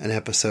releasing an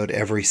episode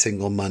every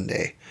single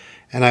Monday.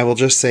 And I will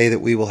just say that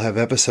we will have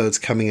episodes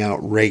coming out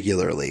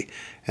regularly.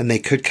 And they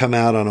could come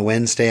out on a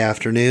Wednesday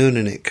afternoon,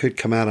 and it could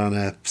come out on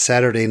a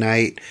Saturday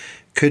night.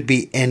 Could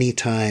be any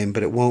time,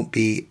 but it won't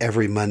be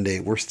every Monday.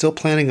 We're still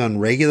planning on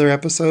regular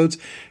episodes,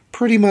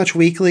 pretty much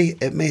weekly.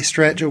 It may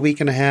stretch a week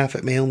and a half.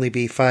 It may only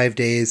be 5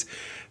 days.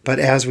 But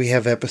as we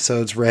have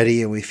episodes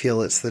ready and we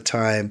feel it's the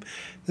time,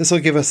 this will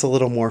give us a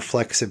little more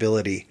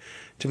flexibility.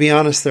 To be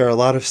honest, there are a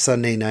lot of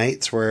Sunday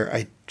nights where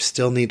I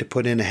still need to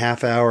put in a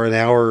half hour, an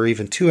hour, or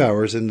even 2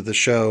 hours into the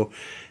show.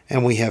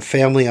 And we have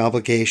family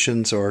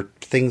obligations or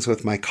things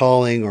with my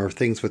calling or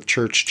things with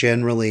church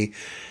generally.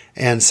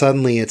 And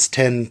suddenly it's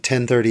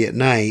 10:30 at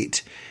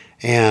night,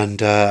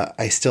 and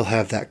I still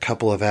have that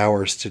couple of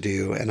hours to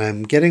do. And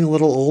I'm getting a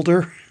little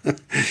older,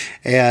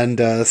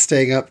 and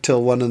staying up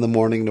till 1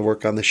 a.m. to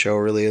work on the show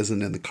really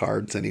isn't in the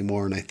cards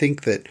anymore. And I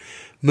think that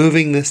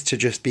moving this to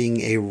just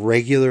being a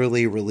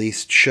regularly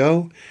released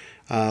show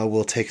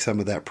will take some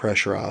of that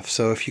pressure off.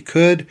 So if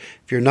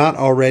you're not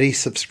already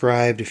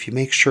subscribed, if you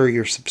make sure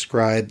you're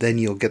subscribed, then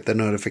you'll get the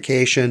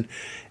notification,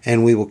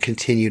 and we will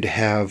continue to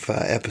have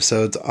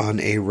episodes on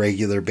a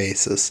regular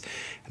basis.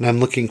 And I'm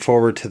looking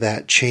forward to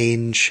that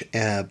change,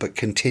 but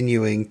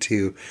continuing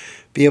to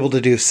be able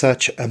to do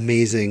such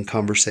amazing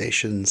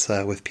conversations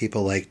with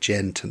people like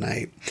Jen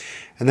tonight.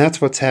 And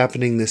that's what's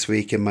happening this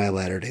week in my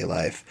Latter-day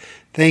Life.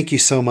 Thank you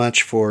so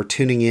much for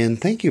tuning in.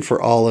 Thank you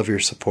for all of your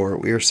support.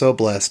 We are so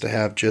blessed to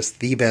have just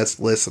the best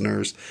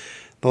listeners.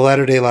 The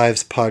Latter-day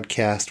Lives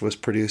podcast was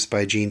produced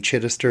by Gene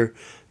Chittister,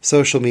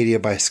 social media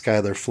by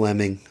Skylar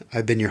Fleming.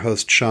 I've been your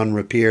host, Sean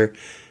Rapier.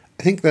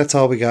 I think that's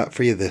all we got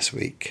for you this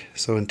week.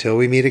 So until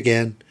we meet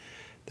again,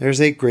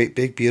 there's a great,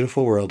 big,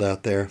 beautiful world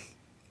out there.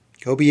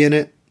 Go be in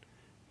it,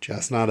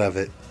 just not of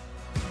it.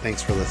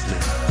 Thanks for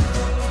listening.